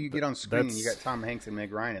 some people you get on screen and you got Tom Hanks and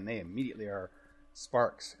Meg Ryan and they immediately are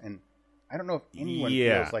sparks. And I don't know if anyone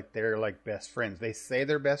feels like they're like best friends. They say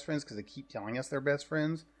they're best friends because they keep telling us they're best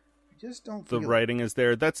friends. I just don't feel the writing is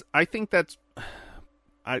there. I think that's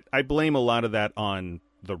I blame a lot of that on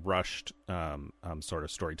the rushed sort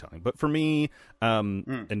of storytelling. But for me,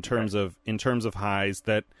 in terms of highs,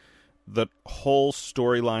 that the whole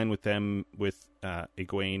storyline with them, with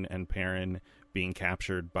Egwene and Perrin being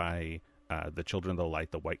captured by the Children of the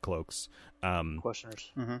Light, the White Cloaks,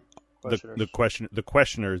 Questioners. Mm-hmm. the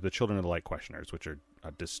Questioners, the Children of the Light Questioners, which are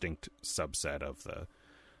a distinct subset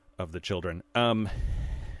of the Children.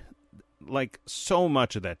 Like, so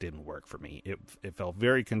much of that didn't work for me. It felt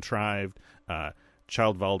very contrived.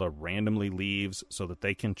 Child Valda randomly leaves so that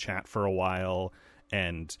they can chat for a while,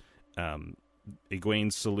 and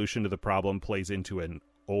Egwene's solution to the problem plays into an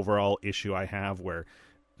overall issue I have, where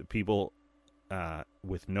the people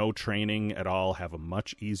with no training at all have a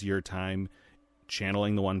much easier time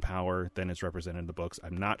channeling the one power than is represented in the books.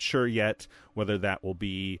 I'm not sure yet whether that will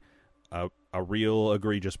be a real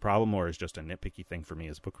egregious problem or is just a nitpicky thing for me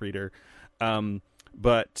as a book reader.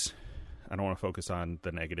 But I don't want to focus on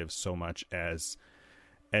the negatives so much as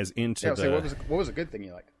into the... So what was a good thing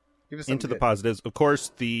you liked? Give us into the positives. Of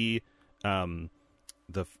course, the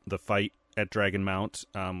fight at Dragon Mount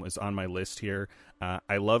was on my list here.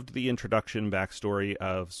 I loved the introduction backstory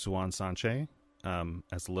of Siuan Sanche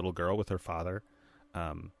as a little girl with her father.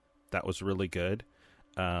 That was really good.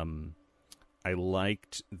 I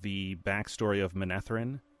liked the backstory of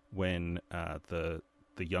Manetheren when the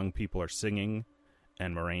young people are singing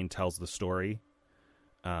and Moiraine tells the story.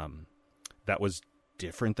 That was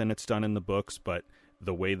different than it's done in the books, but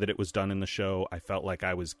the way that it was done in the show, I felt like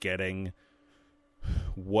I was getting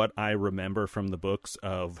what I remember from the books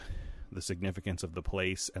of the significance of the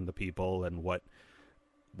place and the people and what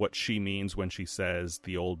she means when she says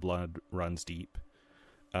the old blood runs deep,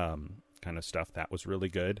 kind of stuff. That was really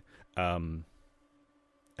good.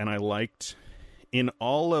 And I liked in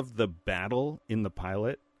all of the battle in the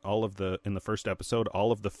pilot, in the first episode,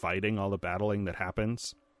 all of the fighting, all the battling that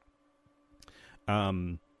happens.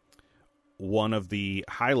 One of the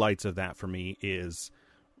highlights of that for me is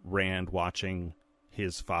Rand watching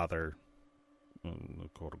his father,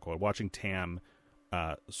 quote unquote, watching Tam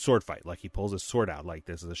sword fight. Like, he pulls his sword out, like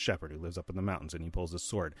this is a shepherd who lives up in the mountains, and he pulls his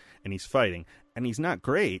sword and he's fighting, and he's not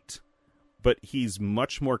great, but he's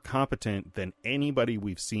much more competent than anybody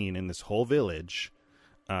we've seen in this whole village,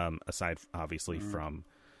 aside obviously from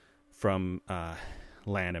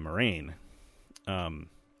Lan and Moiraine.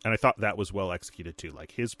 And I thought that was well executed too.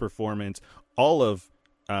 Like, his performance, all of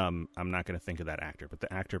I'm not going to think of that actor, but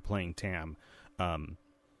the actor playing Tam,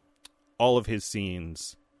 all of his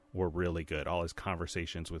scenes were really good. All his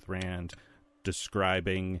conversations with Rand,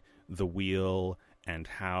 describing the wheel and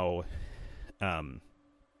how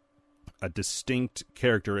a distinct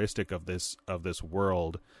characteristic of this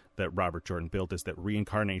world that Robert Jordan built is that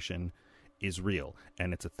reincarnation is real,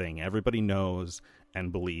 and it's a thing everybody knows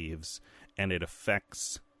and believes, and it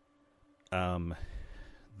affects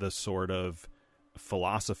the sort of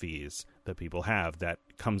philosophies that people have that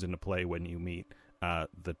comes into play when you meet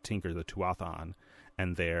the Tinker, the Tuathan,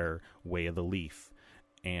 and their way of the leaf,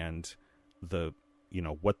 and the,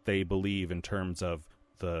 what they believe in terms of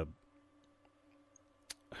the,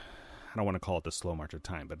 I don't want to call it the slow march of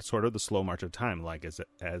time, but it's sort of the slow march of time, like as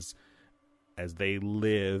they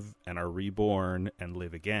live and are reborn and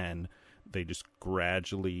live again, they just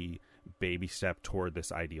gradually baby step toward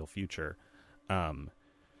this ideal future,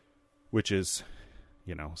 which is,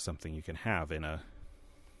 something you can have in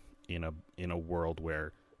a world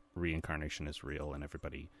where reincarnation is real and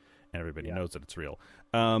everybody knows that it's real.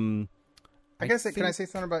 I guess can I say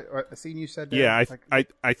something about a scene you said there? Yeah,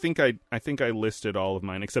 I think I listed all of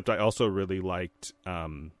mine, except I also really liked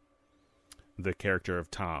the character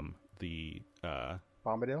of Tom, the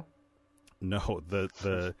Bombadil? No,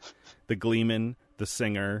 the Gleeman, the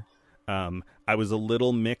singer. I was a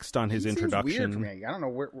little mixed on his introduction. Seems weird to me. I don't know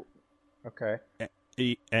where. Okay.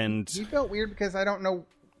 And he felt weird because I don't know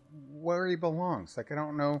where he belongs. Like, I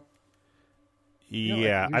don't know.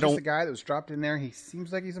 Yeah, I don't. Just a guy that was dropped in there. He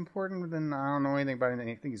seems like he's important, but then I don't know anything about him. I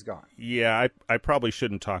think he's gone. Yeah, I probably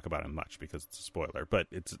shouldn't talk about him much because it's a spoiler, but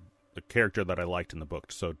it's a character that I liked in the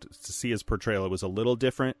book. So to see his portrayal, it was a little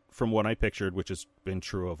different from what I pictured, which has been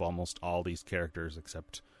true of almost all these characters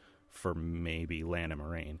except for maybe Lan and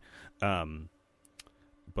Moiraine.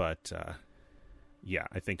 But yeah,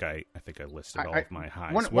 I think I listed all of my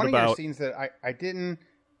highs. One of your scenes that I didn't.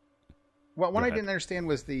 Well, one I didn't understand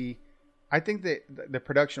was I think that the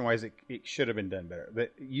production-wise, it should have been done better.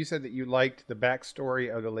 You said that you liked the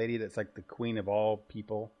backstory of the lady that's like the queen of all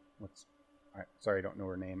people. Sorry, I don't know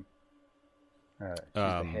her name. She's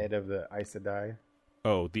the head of the Aes Sedai.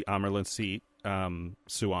 Oh, the Amerlin seat,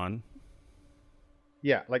 Siuan.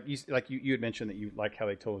 Yeah, like you had mentioned that you like how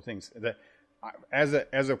they told things.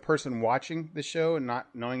 as a person watching the show and not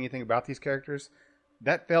knowing anything about these characters,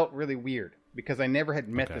 that felt really weird because I never had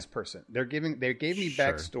met this person. They gave me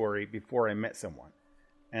backstory before I met someone,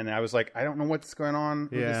 and I was like, I don't know what's going on,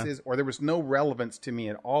 who this is, or there was no relevance to me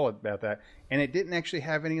at all about that, and it didn't actually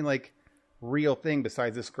have any like real thing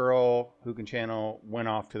besides this girl who can channel went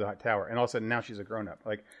off to the hot tower, and all of a sudden now she's a grown up.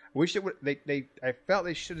 Like, I wish it would. I felt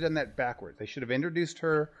they should have done that backwards. They should have introduced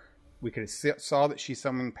her. We could have saw that she's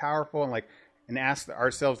someone powerful and asked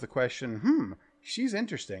ourselves the question, she's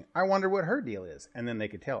interesting. I wonder what her deal is. And then they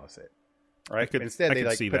could tell us it. Right? Instead,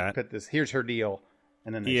 they put this, here's her deal.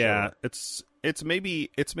 And then they show it. It's maybe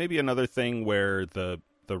another thing where the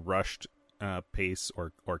rushed pace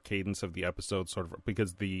or cadence of the episode sort of,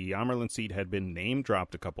 because the Amerlin seed had been name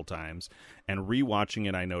dropped a couple times, and rewatching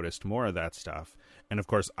it, I noticed more of that stuff. And of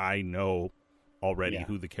course, I know already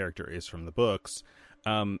who the character is from the books.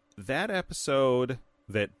 That episode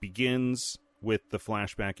that begins with the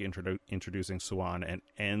flashback introducing Siuan and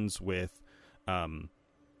ends with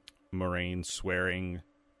Moiraine swearing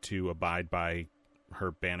to abide by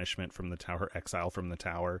her banishment from the tower, her exile from the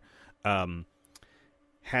tower,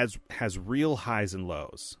 has real highs and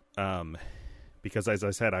lows. Because as I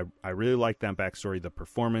said, I really like that backstory, the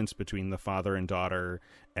performance between the father and daughter,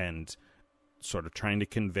 and sort of trying to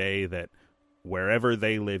convey that wherever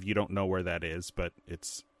they live, you don't know where that is, but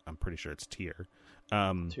I'm pretty sure it's Tyr.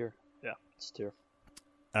 Tyr. Yeah, it's Tyr.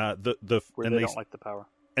 Where they don't like the power.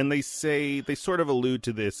 And they sort of allude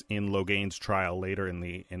to this in Loghain's trial later in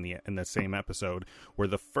the same episode, where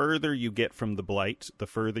the further you get from the Blight, the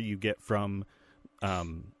further you get from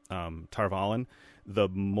Tar Valon, the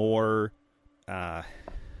more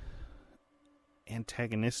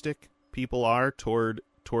antagonistic people are toward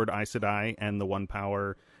Aes Sedai and the One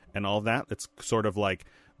Power and all of that. It's sort of like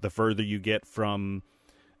the further you get from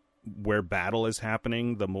where battle is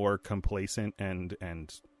happening, the more complacent and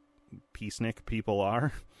peacenik people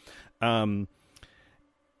are. And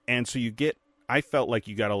so I felt like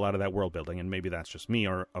you got a lot of that world building, and maybe that's just me,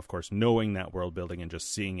 or of course knowing that world building and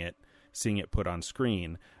just seeing it put on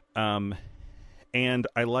screen. And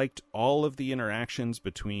I liked all of the interactions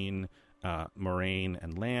between Moiraine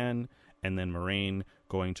and Lan, and then Moiraine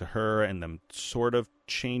going to her and them sort of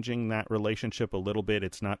changing that relationship a little bit.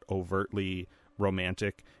 It's not overtly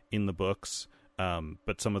romantic in the books,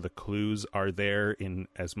 but some of the clues are there in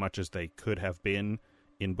as much as they could have been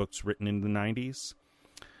in books written in the 90s.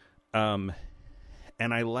 And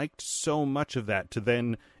I liked so much of that to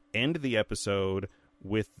then end the episode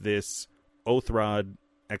with this Oath-Rod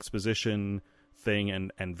exposition thing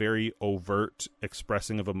and very overt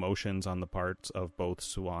expressing of emotions on the parts of both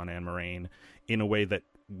Siuan and Moiraine in a way that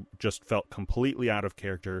just felt completely out of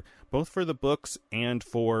character, both for the books and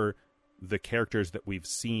for the characters that we've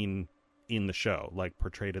seen in the show, like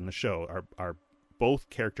portrayed in the show. Are both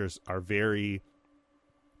characters are very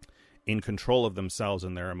in control of themselves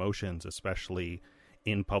and their emotions, especially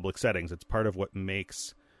in public settings. It's part of what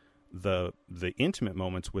makes the intimate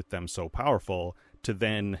moments with them so powerful. To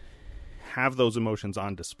then have those emotions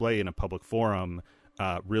on display in a public forum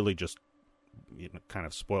really just kind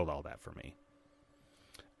of spoiled all that for me.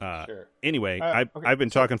 Sure. Anyway, okay. I've been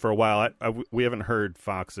talking for a while. We haven't heard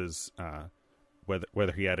Fox's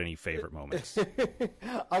whether he had any favorite moments.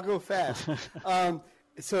 I'll go fast.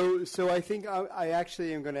 So I think I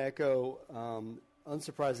actually am going to echo,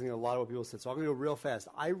 unsurprisingly, a lot of what people said. So I'm going to go real fast.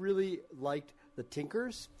 I really liked the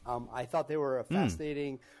Tinkers. I thought they were a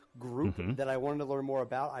fascinating group that I wanted to learn more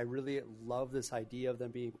about. I really love this idea of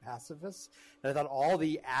them being pacifists. And I thought all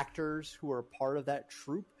the actors who are part of that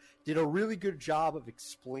troupe did a really good job of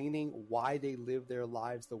explaining why they live their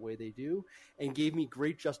lives the way they do, and gave me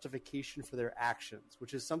great justification for their actions,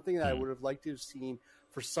 which is something that I would have liked to have seen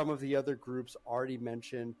for some of the other groups already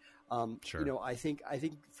mentioned. Sure. You know, I think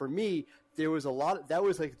for me, there was a lot that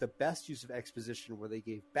was like the best use of exposition, where they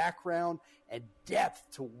gave background and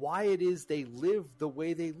depth to why it is they live the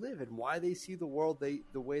way they live and why they see the world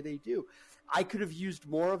the way they do. I could have used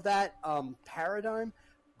more of that paradigm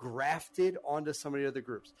grafted onto some of the other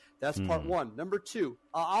groups. That's part one. Number two,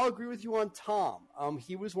 I'll agree with you on Tom.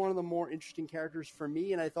 He was one of the more interesting characters for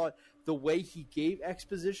me, and I thought the way he gave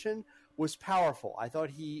exposition was powerful. I thought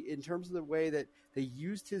in terms of the way that they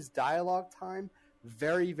used his dialogue time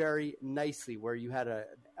very, very nicely, where you had an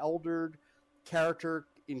eldered character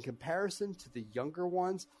in comparison to the younger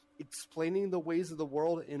ones, explaining the ways of the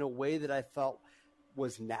world in a way that I felt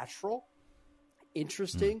was natural,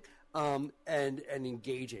 interesting, and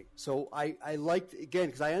engaging. So I liked, again,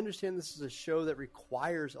 because I understand this is a show that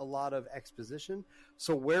requires a lot of exposition.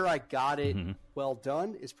 So where I got it well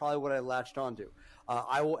done is probably what I latched onto.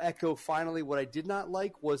 I will echo finally what I did not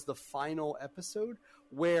like was the final episode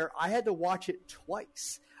where I had to watch it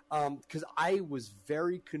twice because I was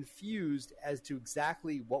very confused as to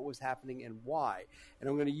exactly what was happening and why. And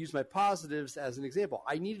I'm going to use my positives as an example.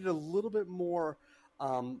 I needed a little bit more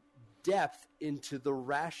depth into the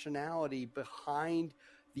rationality behind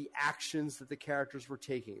the actions that the characters were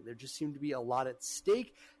taking. There just seemed to be a lot at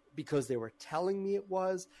stake because they were telling me it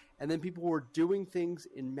was, and then people were doing things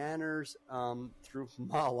in manners through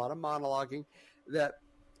a lot of monologuing that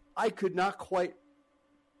I could not quite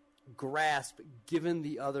grasp given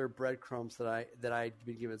the other breadcrumbs that I'd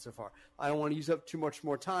been given so far. I don't want to use up too much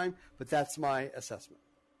more time, but that's my assessment.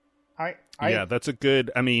 Yeah, that's a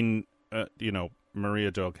good. I mean,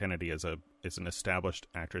 Maria Joel Kennedy is an established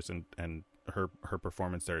actress, and her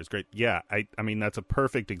performance there is great. Yeah, I mean that's a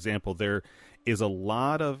perfect example. There is a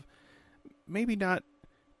lot of maybe not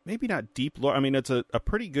deep lore. I mean, it's a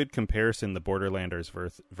pretty good comparison, the Borderlanders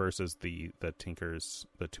versus the Tinkers,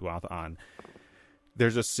 the Tuatha.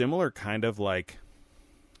 There's a similar kind of like,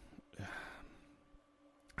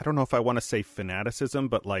 I don't know if I want to say fanaticism,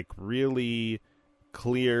 but like really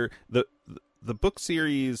clear. The book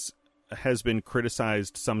series has been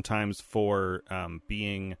criticized sometimes for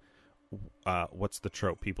being what's the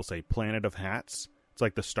trope people say, Planet of Hats. It's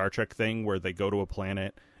like the Star Trek thing where they go to a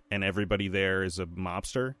planet and everybody there is a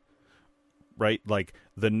mobster, right? Like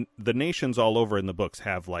the nations all over in the books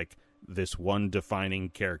have like this one defining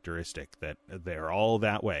characteristic that they're all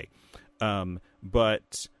that way.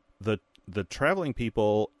 But the traveling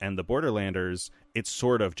people and the Borderlanders, it's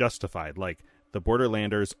sort of justified. Like the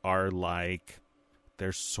Borderlanders are like,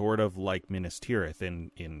 they're sort of like Minas Tirith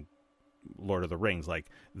in Lord of the Rings. Like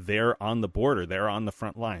they're on the border, they're on the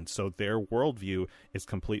front line, so their worldview is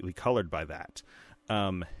completely colored by that.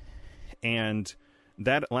 And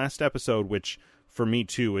that last episode, which for me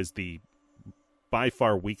too is the by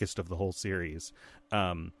far weakest of the whole series,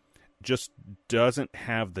 just doesn't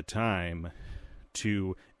have the time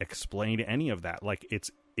to explain any of that. Like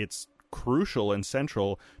it's crucial and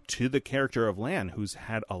central to the character of Lan, who's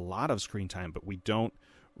had a lot of screen time, but we don't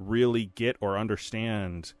really get or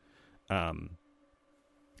understand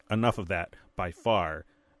enough of that by far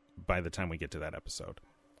by the time we get to that episode.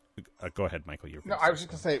 Go ahead, Michael. I was just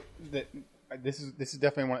going to say that this is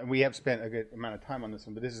definitely one. We have spent a good amount of time on this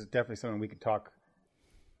one, but this is definitely something we could talk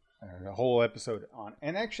a whole episode on.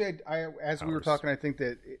 And actually, as we were talking, I think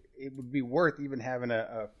that it would be worth even having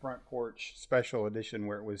a front porch special edition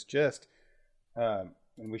where it was just, and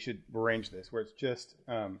we should arrange this, where it's just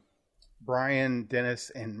Brian,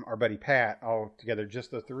 Dennis, and our buddy Pat all together,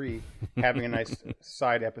 just the three, having a nice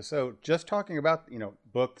side episode, just talking about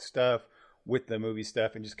book stuff with the movie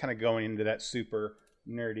stuff, and just kind of going into that super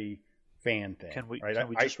nerdy fan thing. Can we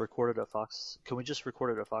just record it at Fox? Can we just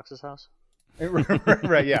record it at Fox's house?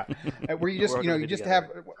 Right, yeah. Where you just you just have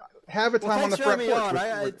a time on the front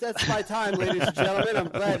porch. That's my time, ladies and gentlemen. I'm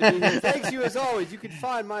glad to be here. Thanks you as always. You can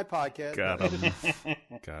find my podcast. Got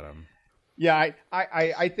him. Yeah,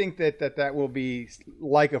 I think that will be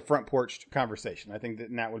like a front porch conversation. I think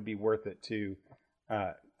that would be worth it to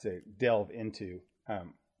delve into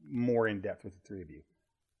more in depth with the three of you.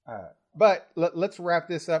 But let's wrap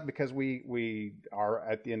this up because we are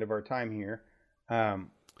at the end of our time here.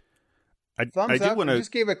 Thumbs up.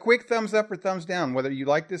 Just give a quick thumbs up or thumbs down whether you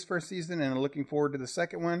like this first season and are looking forward to the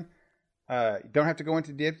second one. You don't have to go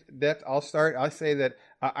into depth. I'll start. I say that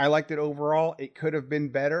I liked it overall. It could have been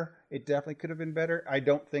better. It definitely could have been better. I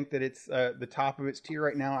don't think that it's the top of its tier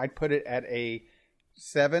right now. I'd put it at a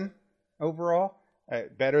 7 overall.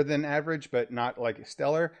 Better than average, but not like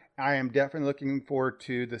stellar. I am definitely looking forward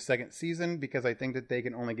to the second season because I think that they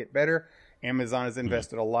can only get better. Amazon has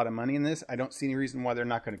invested a lot of money in this. I don't see any reason why they're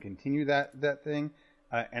not going to continue that thing.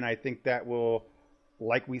 And I think that will,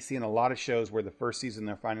 like we see in a lot of shows where the first season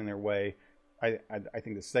they're finding their way, I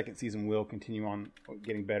think the second season will continue on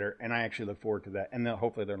getting better. And I actually look forward to that. And they'll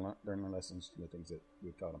hopefully they'll learn lessons from the things that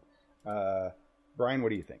we've taught them. Brian, what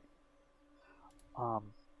do you think?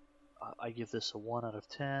 I give this a 1 out of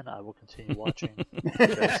 10. I will continue watching.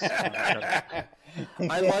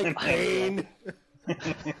 I like pain.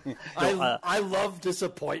 I love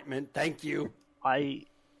disappointment. Thank you. I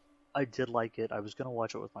did like it. I was going to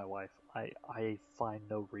watch it with my wife. I find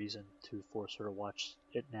no reason to force her to watch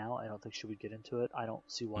it now. I don't think she would get into it. I don't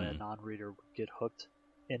see why a non-reader would get hooked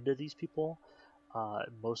into these people.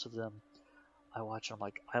 Most of them I watch, I'm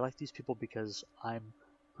like, I like these people because I'm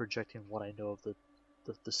projecting what I know of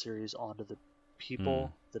the series onto the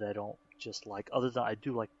people that I don't just like. Other than I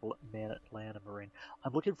do like Land and Marine.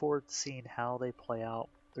 I'm looking forward to seeing how they play out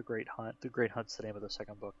the Great Hunt. The Great Hunt's the name of the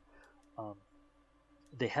second book.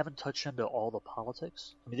 They haven't touched into all the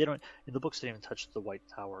politics. I mean, they don't in the books. They didn't even touch the White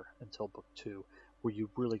Tower until book 2, where you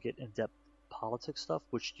really get in-depth politics stuff,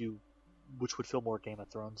 which would feel more Game of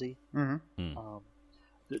Thronesy.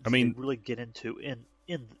 I mean, really get into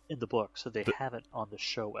in the book, so they haven't on the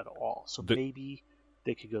show at all. So maybe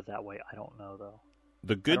they could go that way. I don't know though.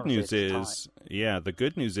 The good news is, the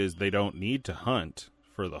good news is they don't need to hunt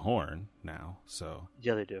for the horn now. So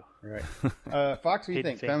yeah, they do. Right. Fox, what do you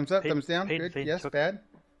think? Thumbs up, thumbs down? Good? Yes, bad?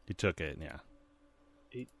 He took it, yeah.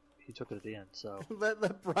 He took it at the end, so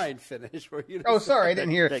let Brian finish. Sorry, I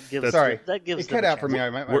didn't hear. Sorry, that gives it cut out for me. I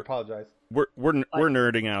apologize. We're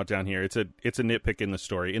nerding out down here. It's a nitpick in the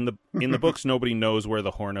story. In the books, nobody knows where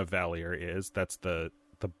the Horn of Valier is. That's the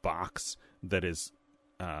box that is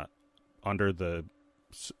under the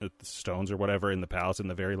stones or whatever in the palace in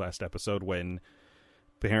the very last episode when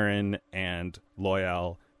Perrin and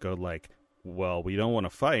Loial go like, well, we don't want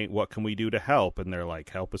to fight. What can we do to help? And they're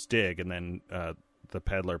like, help us dig. And then the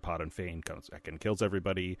peddler Podden Fane comes back and kills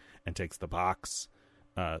everybody and takes the box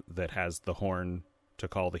that has the horn to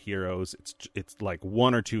call the heroes. It's like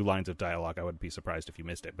 1 or 2 lines of dialogue. I wouldn't be surprised if you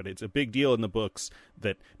missed it, but it's a big deal in the books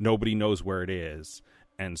that nobody knows where it is,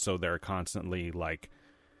 and so there are constantly like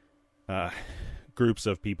groups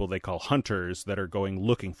of people they call hunters that are going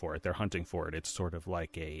looking for it. They're hunting for it. It's sort of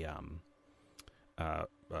like a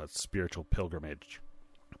spiritual pilgrimage.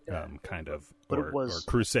 Kind of, but or, it was or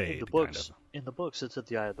crusade. In the books, kind of. In the books, it's at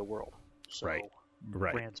the Eye of the World. So right.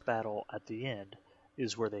 Rand's battle at the end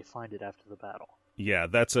is where they find it after the battle. Yeah,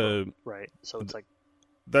 that's a right. So it's like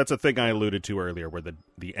that's a thing I alluded to earlier, where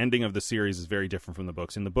the ending of the series is very different from the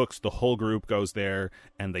books. In the books, the whole group goes there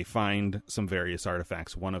and they find some various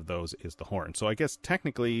artifacts. One of those is the horn. So I guess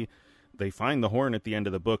technically they find the horn at the end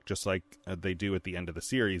of the book, just like they do at the end of the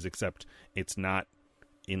series, except it's not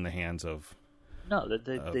in the hands of. No,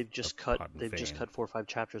 they've just cut 4 or 5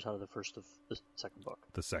 chapters out of the second book.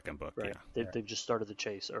 The second book, right. Yeah. They've just started the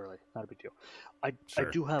chase early. Not a big deal. I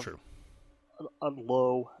do have true. a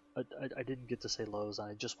low. I didn't get to say lows.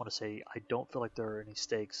 I just want to say I don't feel like there are any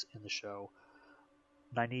stakes in the show.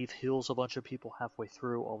 Nynaeve heals a bunch of people halfway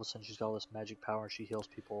through. All of a sudden, she's got all this magic power, and she heals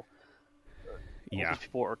people. All these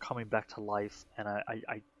people are coming back to life, and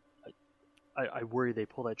I worry they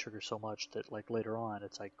pull that trigger so much that like later on,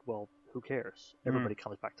 it's like, well, who cares? Everybody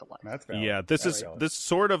comes back to life. That's valid. Yeah, this is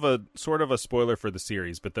sort of a spoiler for the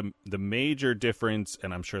series, but the major difference,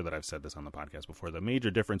 and I'm sure that I've said this on the podcast before, the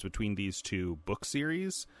major difference between these 2 book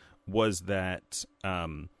series was that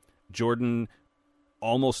Jordan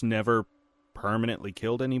almost never permanently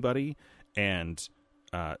killed anybody, and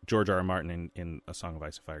George R. R. Martin in A Song of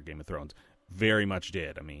Ice and Fire, Game of Thrones very much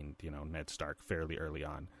did. I mean, Ned Stark fairly early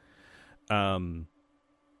on.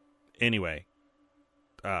 Anyway,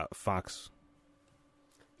 Fox.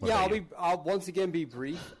 Yeah, I'll once again be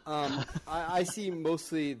brief. I see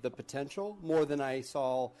mostly the potential more than I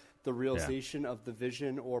saw the realization of the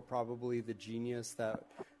vision or probably the genius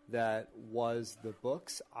that was the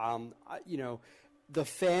books. The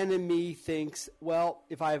fan in me thinks, well,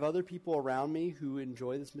 if I have other people around me who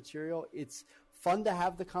enjoy this material, it's fun to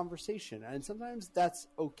have the conversation, and sometimes that's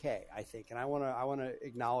okay, I think. And I want to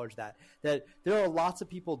acknowledge that there are lots of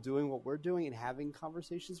people doing what we're doing and having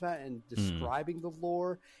conversations about it and describing the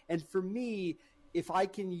lore. And for me, if I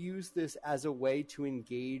can use this as a way to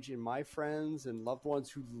engage in my friends and loved ones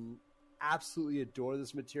who absolutely adore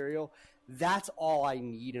this material, that's all I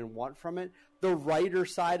need and want from it. The writer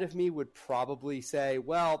side of me would probably say,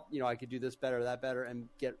 well, I could do this better, that better, and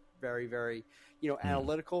get very, very,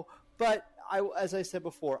 analytical. But as I said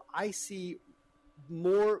before, I see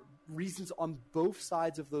more reasons on both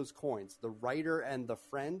sides of those coins, the writer and the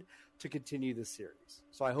friend, to continue the series.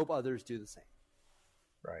 So I hope others do the same.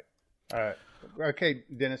 Right. Okay,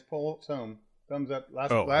 Dennis, pull us home. Thumbs up.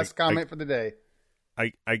 Last comment for the day.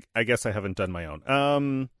 I guess I haven't done my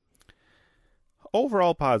own.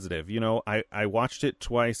 Overall positive. I watched it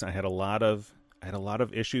twice. I had a lot of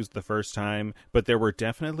issues the first time, but there were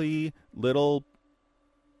definitely little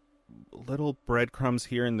breadcrumbs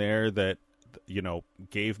here and there that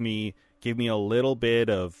gave me a little bit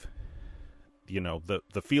of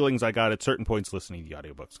the feelings I got at certain points listening to the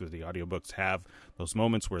audiobooks, because the audiobooks have those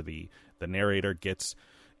moments where the narrator gets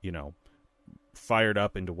fired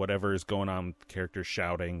up into whatever is going on, characters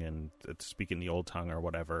shouting and speaking the old tongue or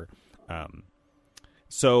whatever.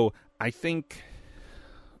 So I think,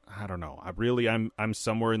 I don't know, I'm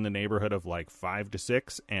somewhere in the neighborhood of like 5 to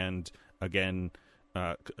 6, and again,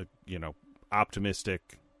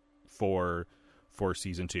 optimistic for for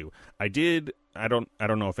season 2. I don't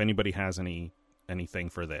know if anybody has anything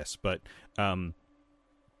for this, but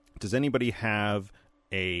does anybody have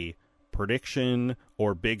a prediction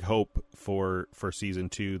or big hope for season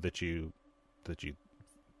 2 that you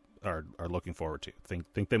are looking forward to?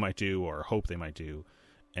 Think they might do, or hope they might do,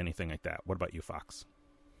 anything like that? What about you, Fox?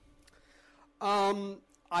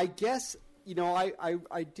 I guess,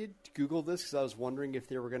 I did Google this because I was wondering if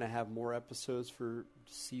they were going to have more episodes for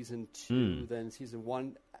season 2 than season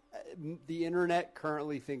 1. The internet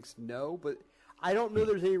currently thinks no, but I don't know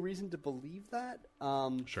there's any reason to believe that.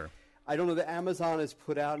 Sure. I don't know that Amazon has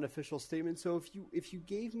put out an official statement. So if you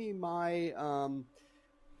gave me my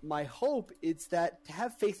my hope, it's that to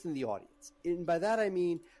have faith in the audience, and by that I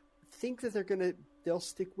mean think that they'll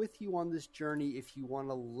stick with you on this journey if you want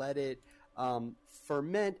to let it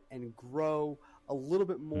ferment and grow a little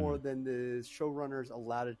bit more than the showrunners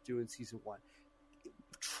allowed it to do in season 1.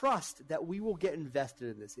 Trust that we will get invested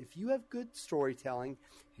in this. If you have good storytelling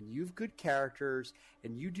and you have good characters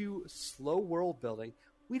and you do slow world building,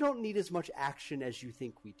 we don't need as much action as you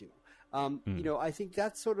think we do. I think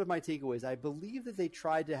that's sort of my takeaways. I believe that they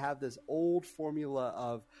tried to have this old formula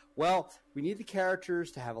of, we need the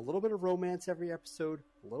characters to have a little bit of romance every episode,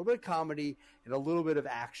 a little bit of comedy, and a little bit of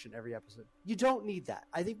action every episode. You don't need that.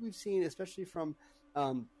 I think we've seen, especially from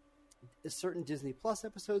certain Disney Plus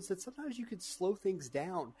episodes, that sometimes you could slow things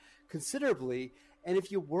down considerably, and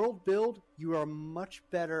if you world build, you are much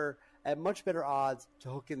better odds to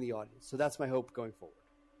hook in the audience. So that's my hope going forward.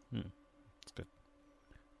 That's good.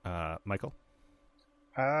 Michael?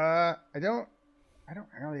 I don't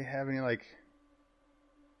really have any,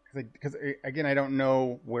 because again, I don't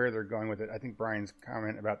know where they're going with it. I think Brian's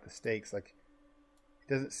comment about the stakes, it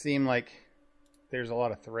doesn't seem like there's a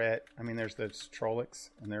lot of threat. I mean, there's those Trollocs,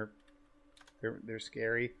 and they're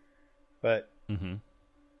scary, but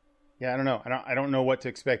yeah, I don't know. I don't know what to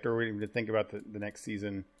expect or even to think about the next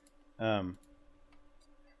season.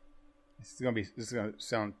 This is gonna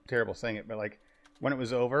sound terrible saying it, but when it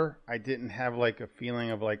was over, I didn't have a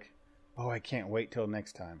feeling of oh, I can't wait till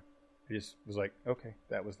next time. I just was okay,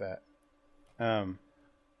 that was that.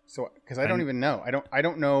 So because I don't even know. I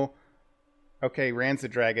don't know. Okay, Rand's the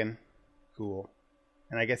dragon, cool,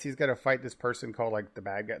 and I guess he's got to fight this person called the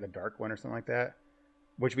bad guy, the Dark One, or something like that,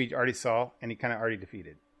 which we already saw, and he kind of already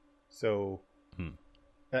defeated. So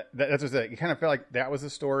that's what you kind of felt like that was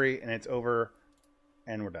the story, and it's over,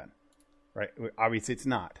 and we're done. Right? Obviously, it's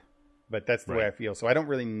not, but that's the way I feel. So I don't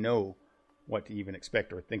really know what to even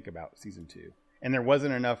expect or think about season 2, and there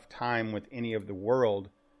wasn't enough time with any of the world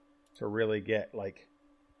to really get oh,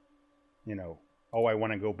 I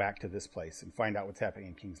want to go back to this place and find out what's happening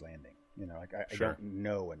in King's Landing. I don't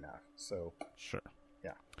know enough. So sure,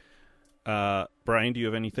 yeah. Brian, do you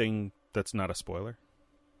have anything that's not a spoiler?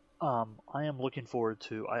 I am looking forward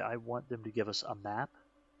to. I want them to give us a map.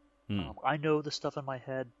 I know the stuff in my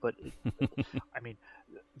head, but I mean,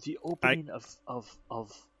 the opening of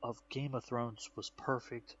Game of Thrones was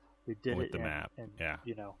perfect. They did with it the and, map, and yeah.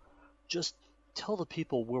 Just tell the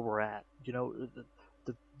people where we're at.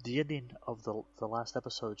 The ending of the last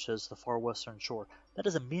episode says the far western shore. That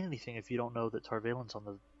doesn't mean anything if you don't know that Tarvalin's on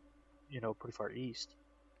the pretty far east.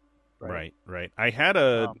 Right. I had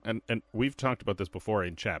and we've talked about this before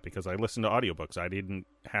in chat because I listened to audiobooks. I didn't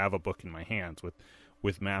have a book in my hands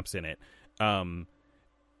with maps in it.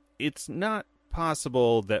 It's not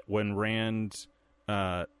possible that when Rand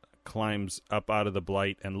climbs up out of the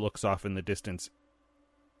blight and looks off in the distance,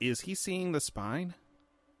 is he seeing the spine?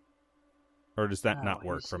 Or does that not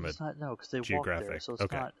work from a because they geographic? Walk there, so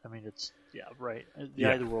it's not. I mean, it's right. The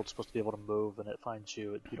eye of the world's supposed to be able to move, and it finds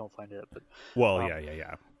you. You don't find it, but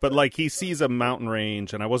yeah. But he sees a mountain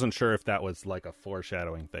range, and I wasn't sure if that was a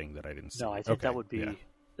foreshadowing thing that I didn't see. No, I think that would be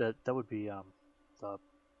that would be the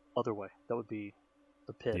other way. That would be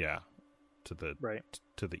the pit. Yeah, to the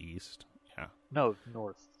east. Yeah. No,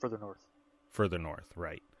 north, further north. Further north,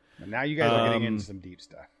 right? And now you guys are getting into some deep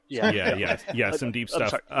stuff. Yeah, some deep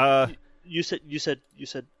stuff. You said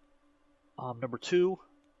number 2.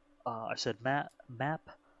 I said Matt.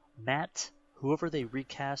 Whoever they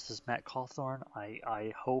recast as Matt Cawthorn,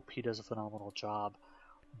 I hope he does a phenomenal job.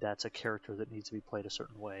 That's a character that needs to be played a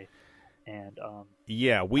certain way, and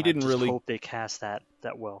we didn't really hope they cast that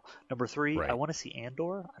well. Number 3, I want to see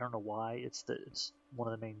Andor. I don't know why. It's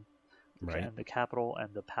one of the main, and the capital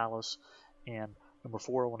and the palace. And number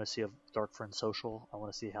 4, I want to see a Dark Friend social. I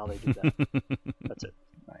want to see how they do that. That's it.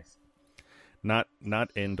 Nice. Not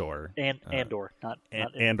Andor. Andor, not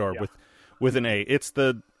Andor with an A. It's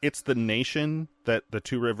the nation that the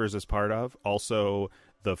Two Rivers is part of. Also,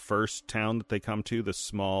 the first town that they come to, the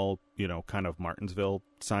small, kind of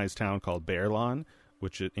Martinsville-sized town called Baerlon,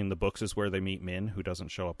 which in the books is where they meet Min, who doesn't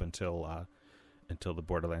show up until the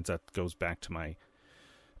Borderlands. That goes back to my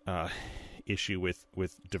issue with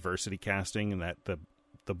diversity casting, and that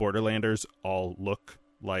the Borderlanders all look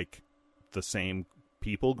like the same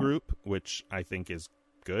people group, which I think is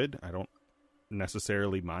good. I don't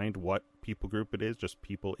necessarily mind what people group it is, just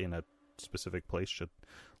people in a specific place should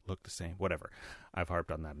look the same. Whatever. I've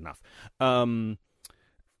harped on that enough.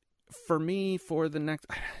 For me, for the next,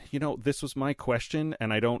 this was my question,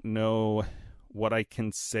 and I don't know what I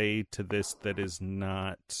can say to this that is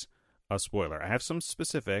not a spoiler. I have some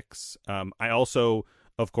specifics. I also,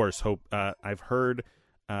 of course, hope, I've heard,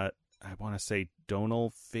 I want to say Donal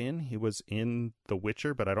Finn, he was in The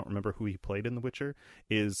Witcher, but I don't remember who he played in The Witcher,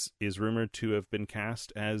 is rumored to have been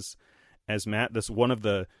cast as Matt. This one of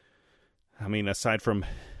the, aside from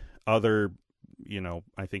other,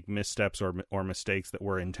 I think missteps or mistakes that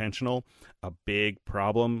were intentional, a big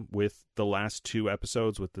problem with the last 2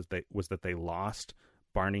 episodes was that they lost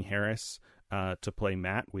Barney Harris to play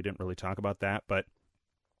Matt. We didn't really talk about that, but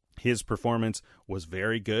his performance was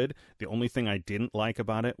very good. The only thing I didn't like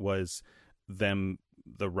about it was the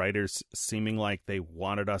writers seeming like they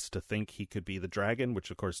wanted us to think he could be the dragon,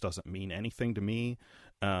 which of course doesn't mean anything to me,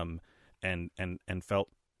 and felt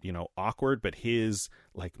awkward. But his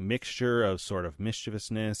mixture of sort of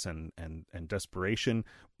mischievousness and desperation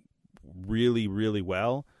really, really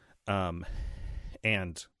well. And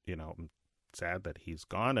I'm sad that he's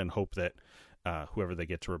gone, and hope that whoever they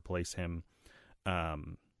get to replace him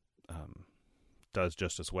does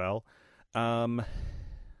just as well.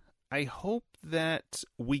 I hope that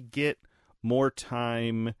we get more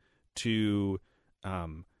time to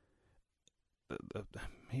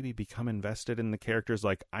maybe become invested in the characters.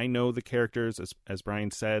 I know the characters, as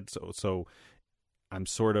Brian said, so I'm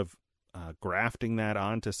sort of grafting that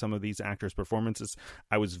onto some of these actors' performances.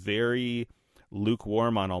 I was very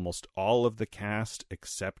lukewarm on almost all of the cast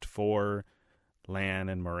except for Lan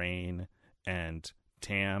and Moraine and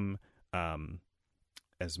Tam.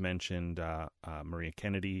 As mentioned, Maria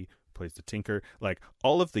Kennedy plays the Tinker.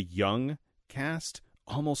 All of the young cast,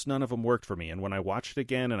 almost none of them worked for me. And when I watched it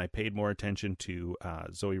again and I paid more attention to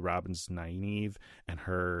Zoe Robbins' Nynaeve and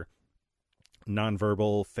her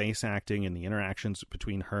nonverbal face acting and the interactions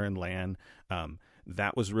between her and Lan,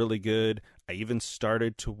 that was really good. I even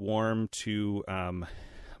started to warm to, I'm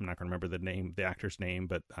not going to remember the actor's name,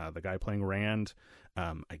 but the guy playing Rand.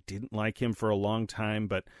 I didn't like him for a long time,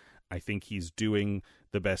 but I think he's doing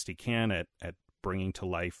the best he can at bringing to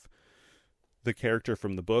life the character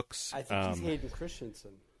from the books. I think he's Hayden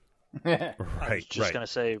Christensen. I was just going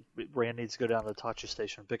to say, Rand needs to go down to the Tachi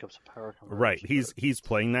station and pick up some power. Right, he's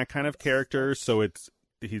playing that kind of character, so it's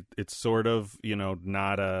sort of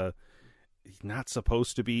not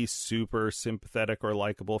supposed to be super sympathetic or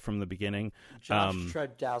likable from the beginning. Josh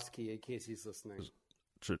Stradowski, in case he's listening.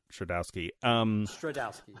 Stradowski.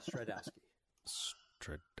 Stradowski.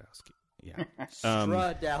 Yeah.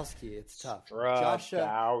 Stradowski. It's tough.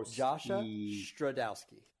 Joshua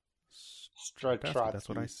Stradowski. Stradowski.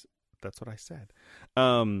 That's what I said.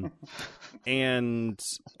 And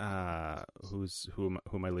who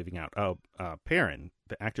am I leaving out? Oh, Perrin,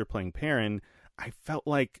 the actor playing Perrin. I felt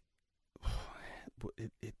like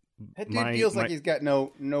it feels like he's got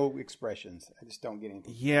no expressions. I just don't get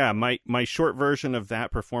anything. Yeah, my short version of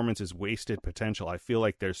that performance is wasted potential. I feel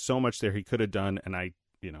like there's so much there he could have done, and I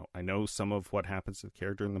know some of what happens to the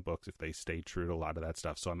character in the books if they stay true to a lot of that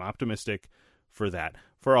stuff. So I'm optimistic for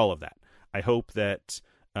all of that. I hope that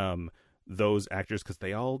those actors, because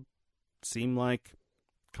they all seem like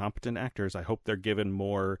competent actors, I hope they're given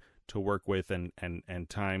more to work with and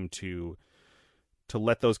time to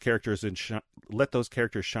let those characters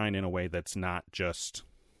shine in a way that's not just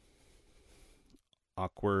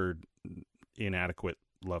awkward, inadequate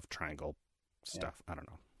love triangle stuff. Yeah. I don't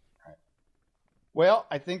know. Right. Well,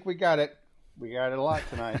 I think we got it. We got it a lot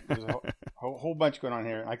tonight. There's a whole bunch going on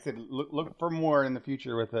here. Like I said, look for more in the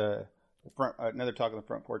future with another Talk on the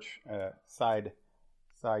Front Porch side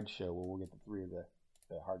show where we'll get the 3 of the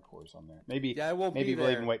hardcores on there. Maybe we'll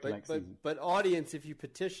even wait till next season. But audience, if you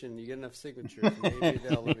petition, you get enough signatures. Maybe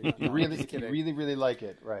they'll let me know. You really like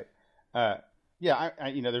it, right? Yeah,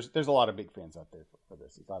 I there's a lot of big fans out there for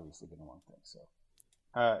this. It's obviously been a long thing. So,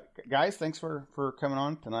 guys, thanks for coming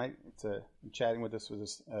on tonight. It's chatting with us.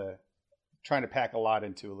 Trying to pack a lot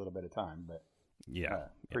into a little bit of time, but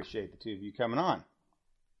appreciate the 2 of you coming on.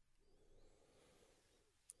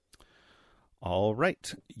 All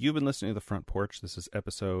right. You've been listening to The Front Porch. This is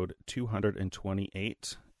episode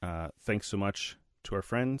 228. Thanks so much to our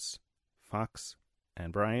friends, Fox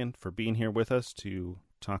and Brian for being here with us to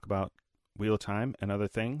talk about Wheel of Time and other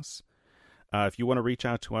things. If you want to reach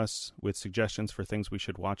out to us with suggestions for things we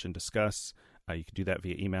should watch and discuss, you can do that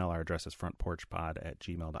via email. Our address is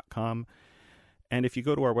frontporchpod@gmail.com. And if you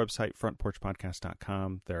go to our website,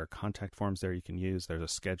 frontporchpodcast.com, there are contact forms there you can use. There's a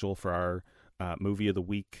schedule for our movie of the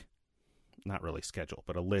week. Not really schedule,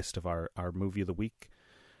 but a list of our movie of the week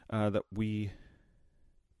that we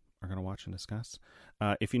are going to watch and discuss.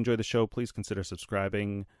 If you enjoy the show, please consider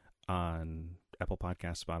subscribing on Apple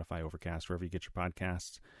Podcasts, Spotify, Overcast, wherever you get your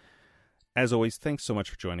podcasts. As always, thanks so much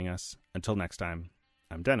for joining us. Until next time,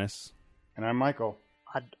 I'm Dennis. And I'm Michael.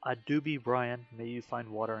 I do be Brian. May you find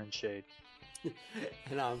water and shade.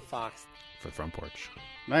 And I'm Fox. For the Front Porch.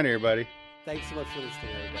 Night, everybody. Thanks so much for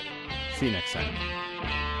listening, everybody. See you next time.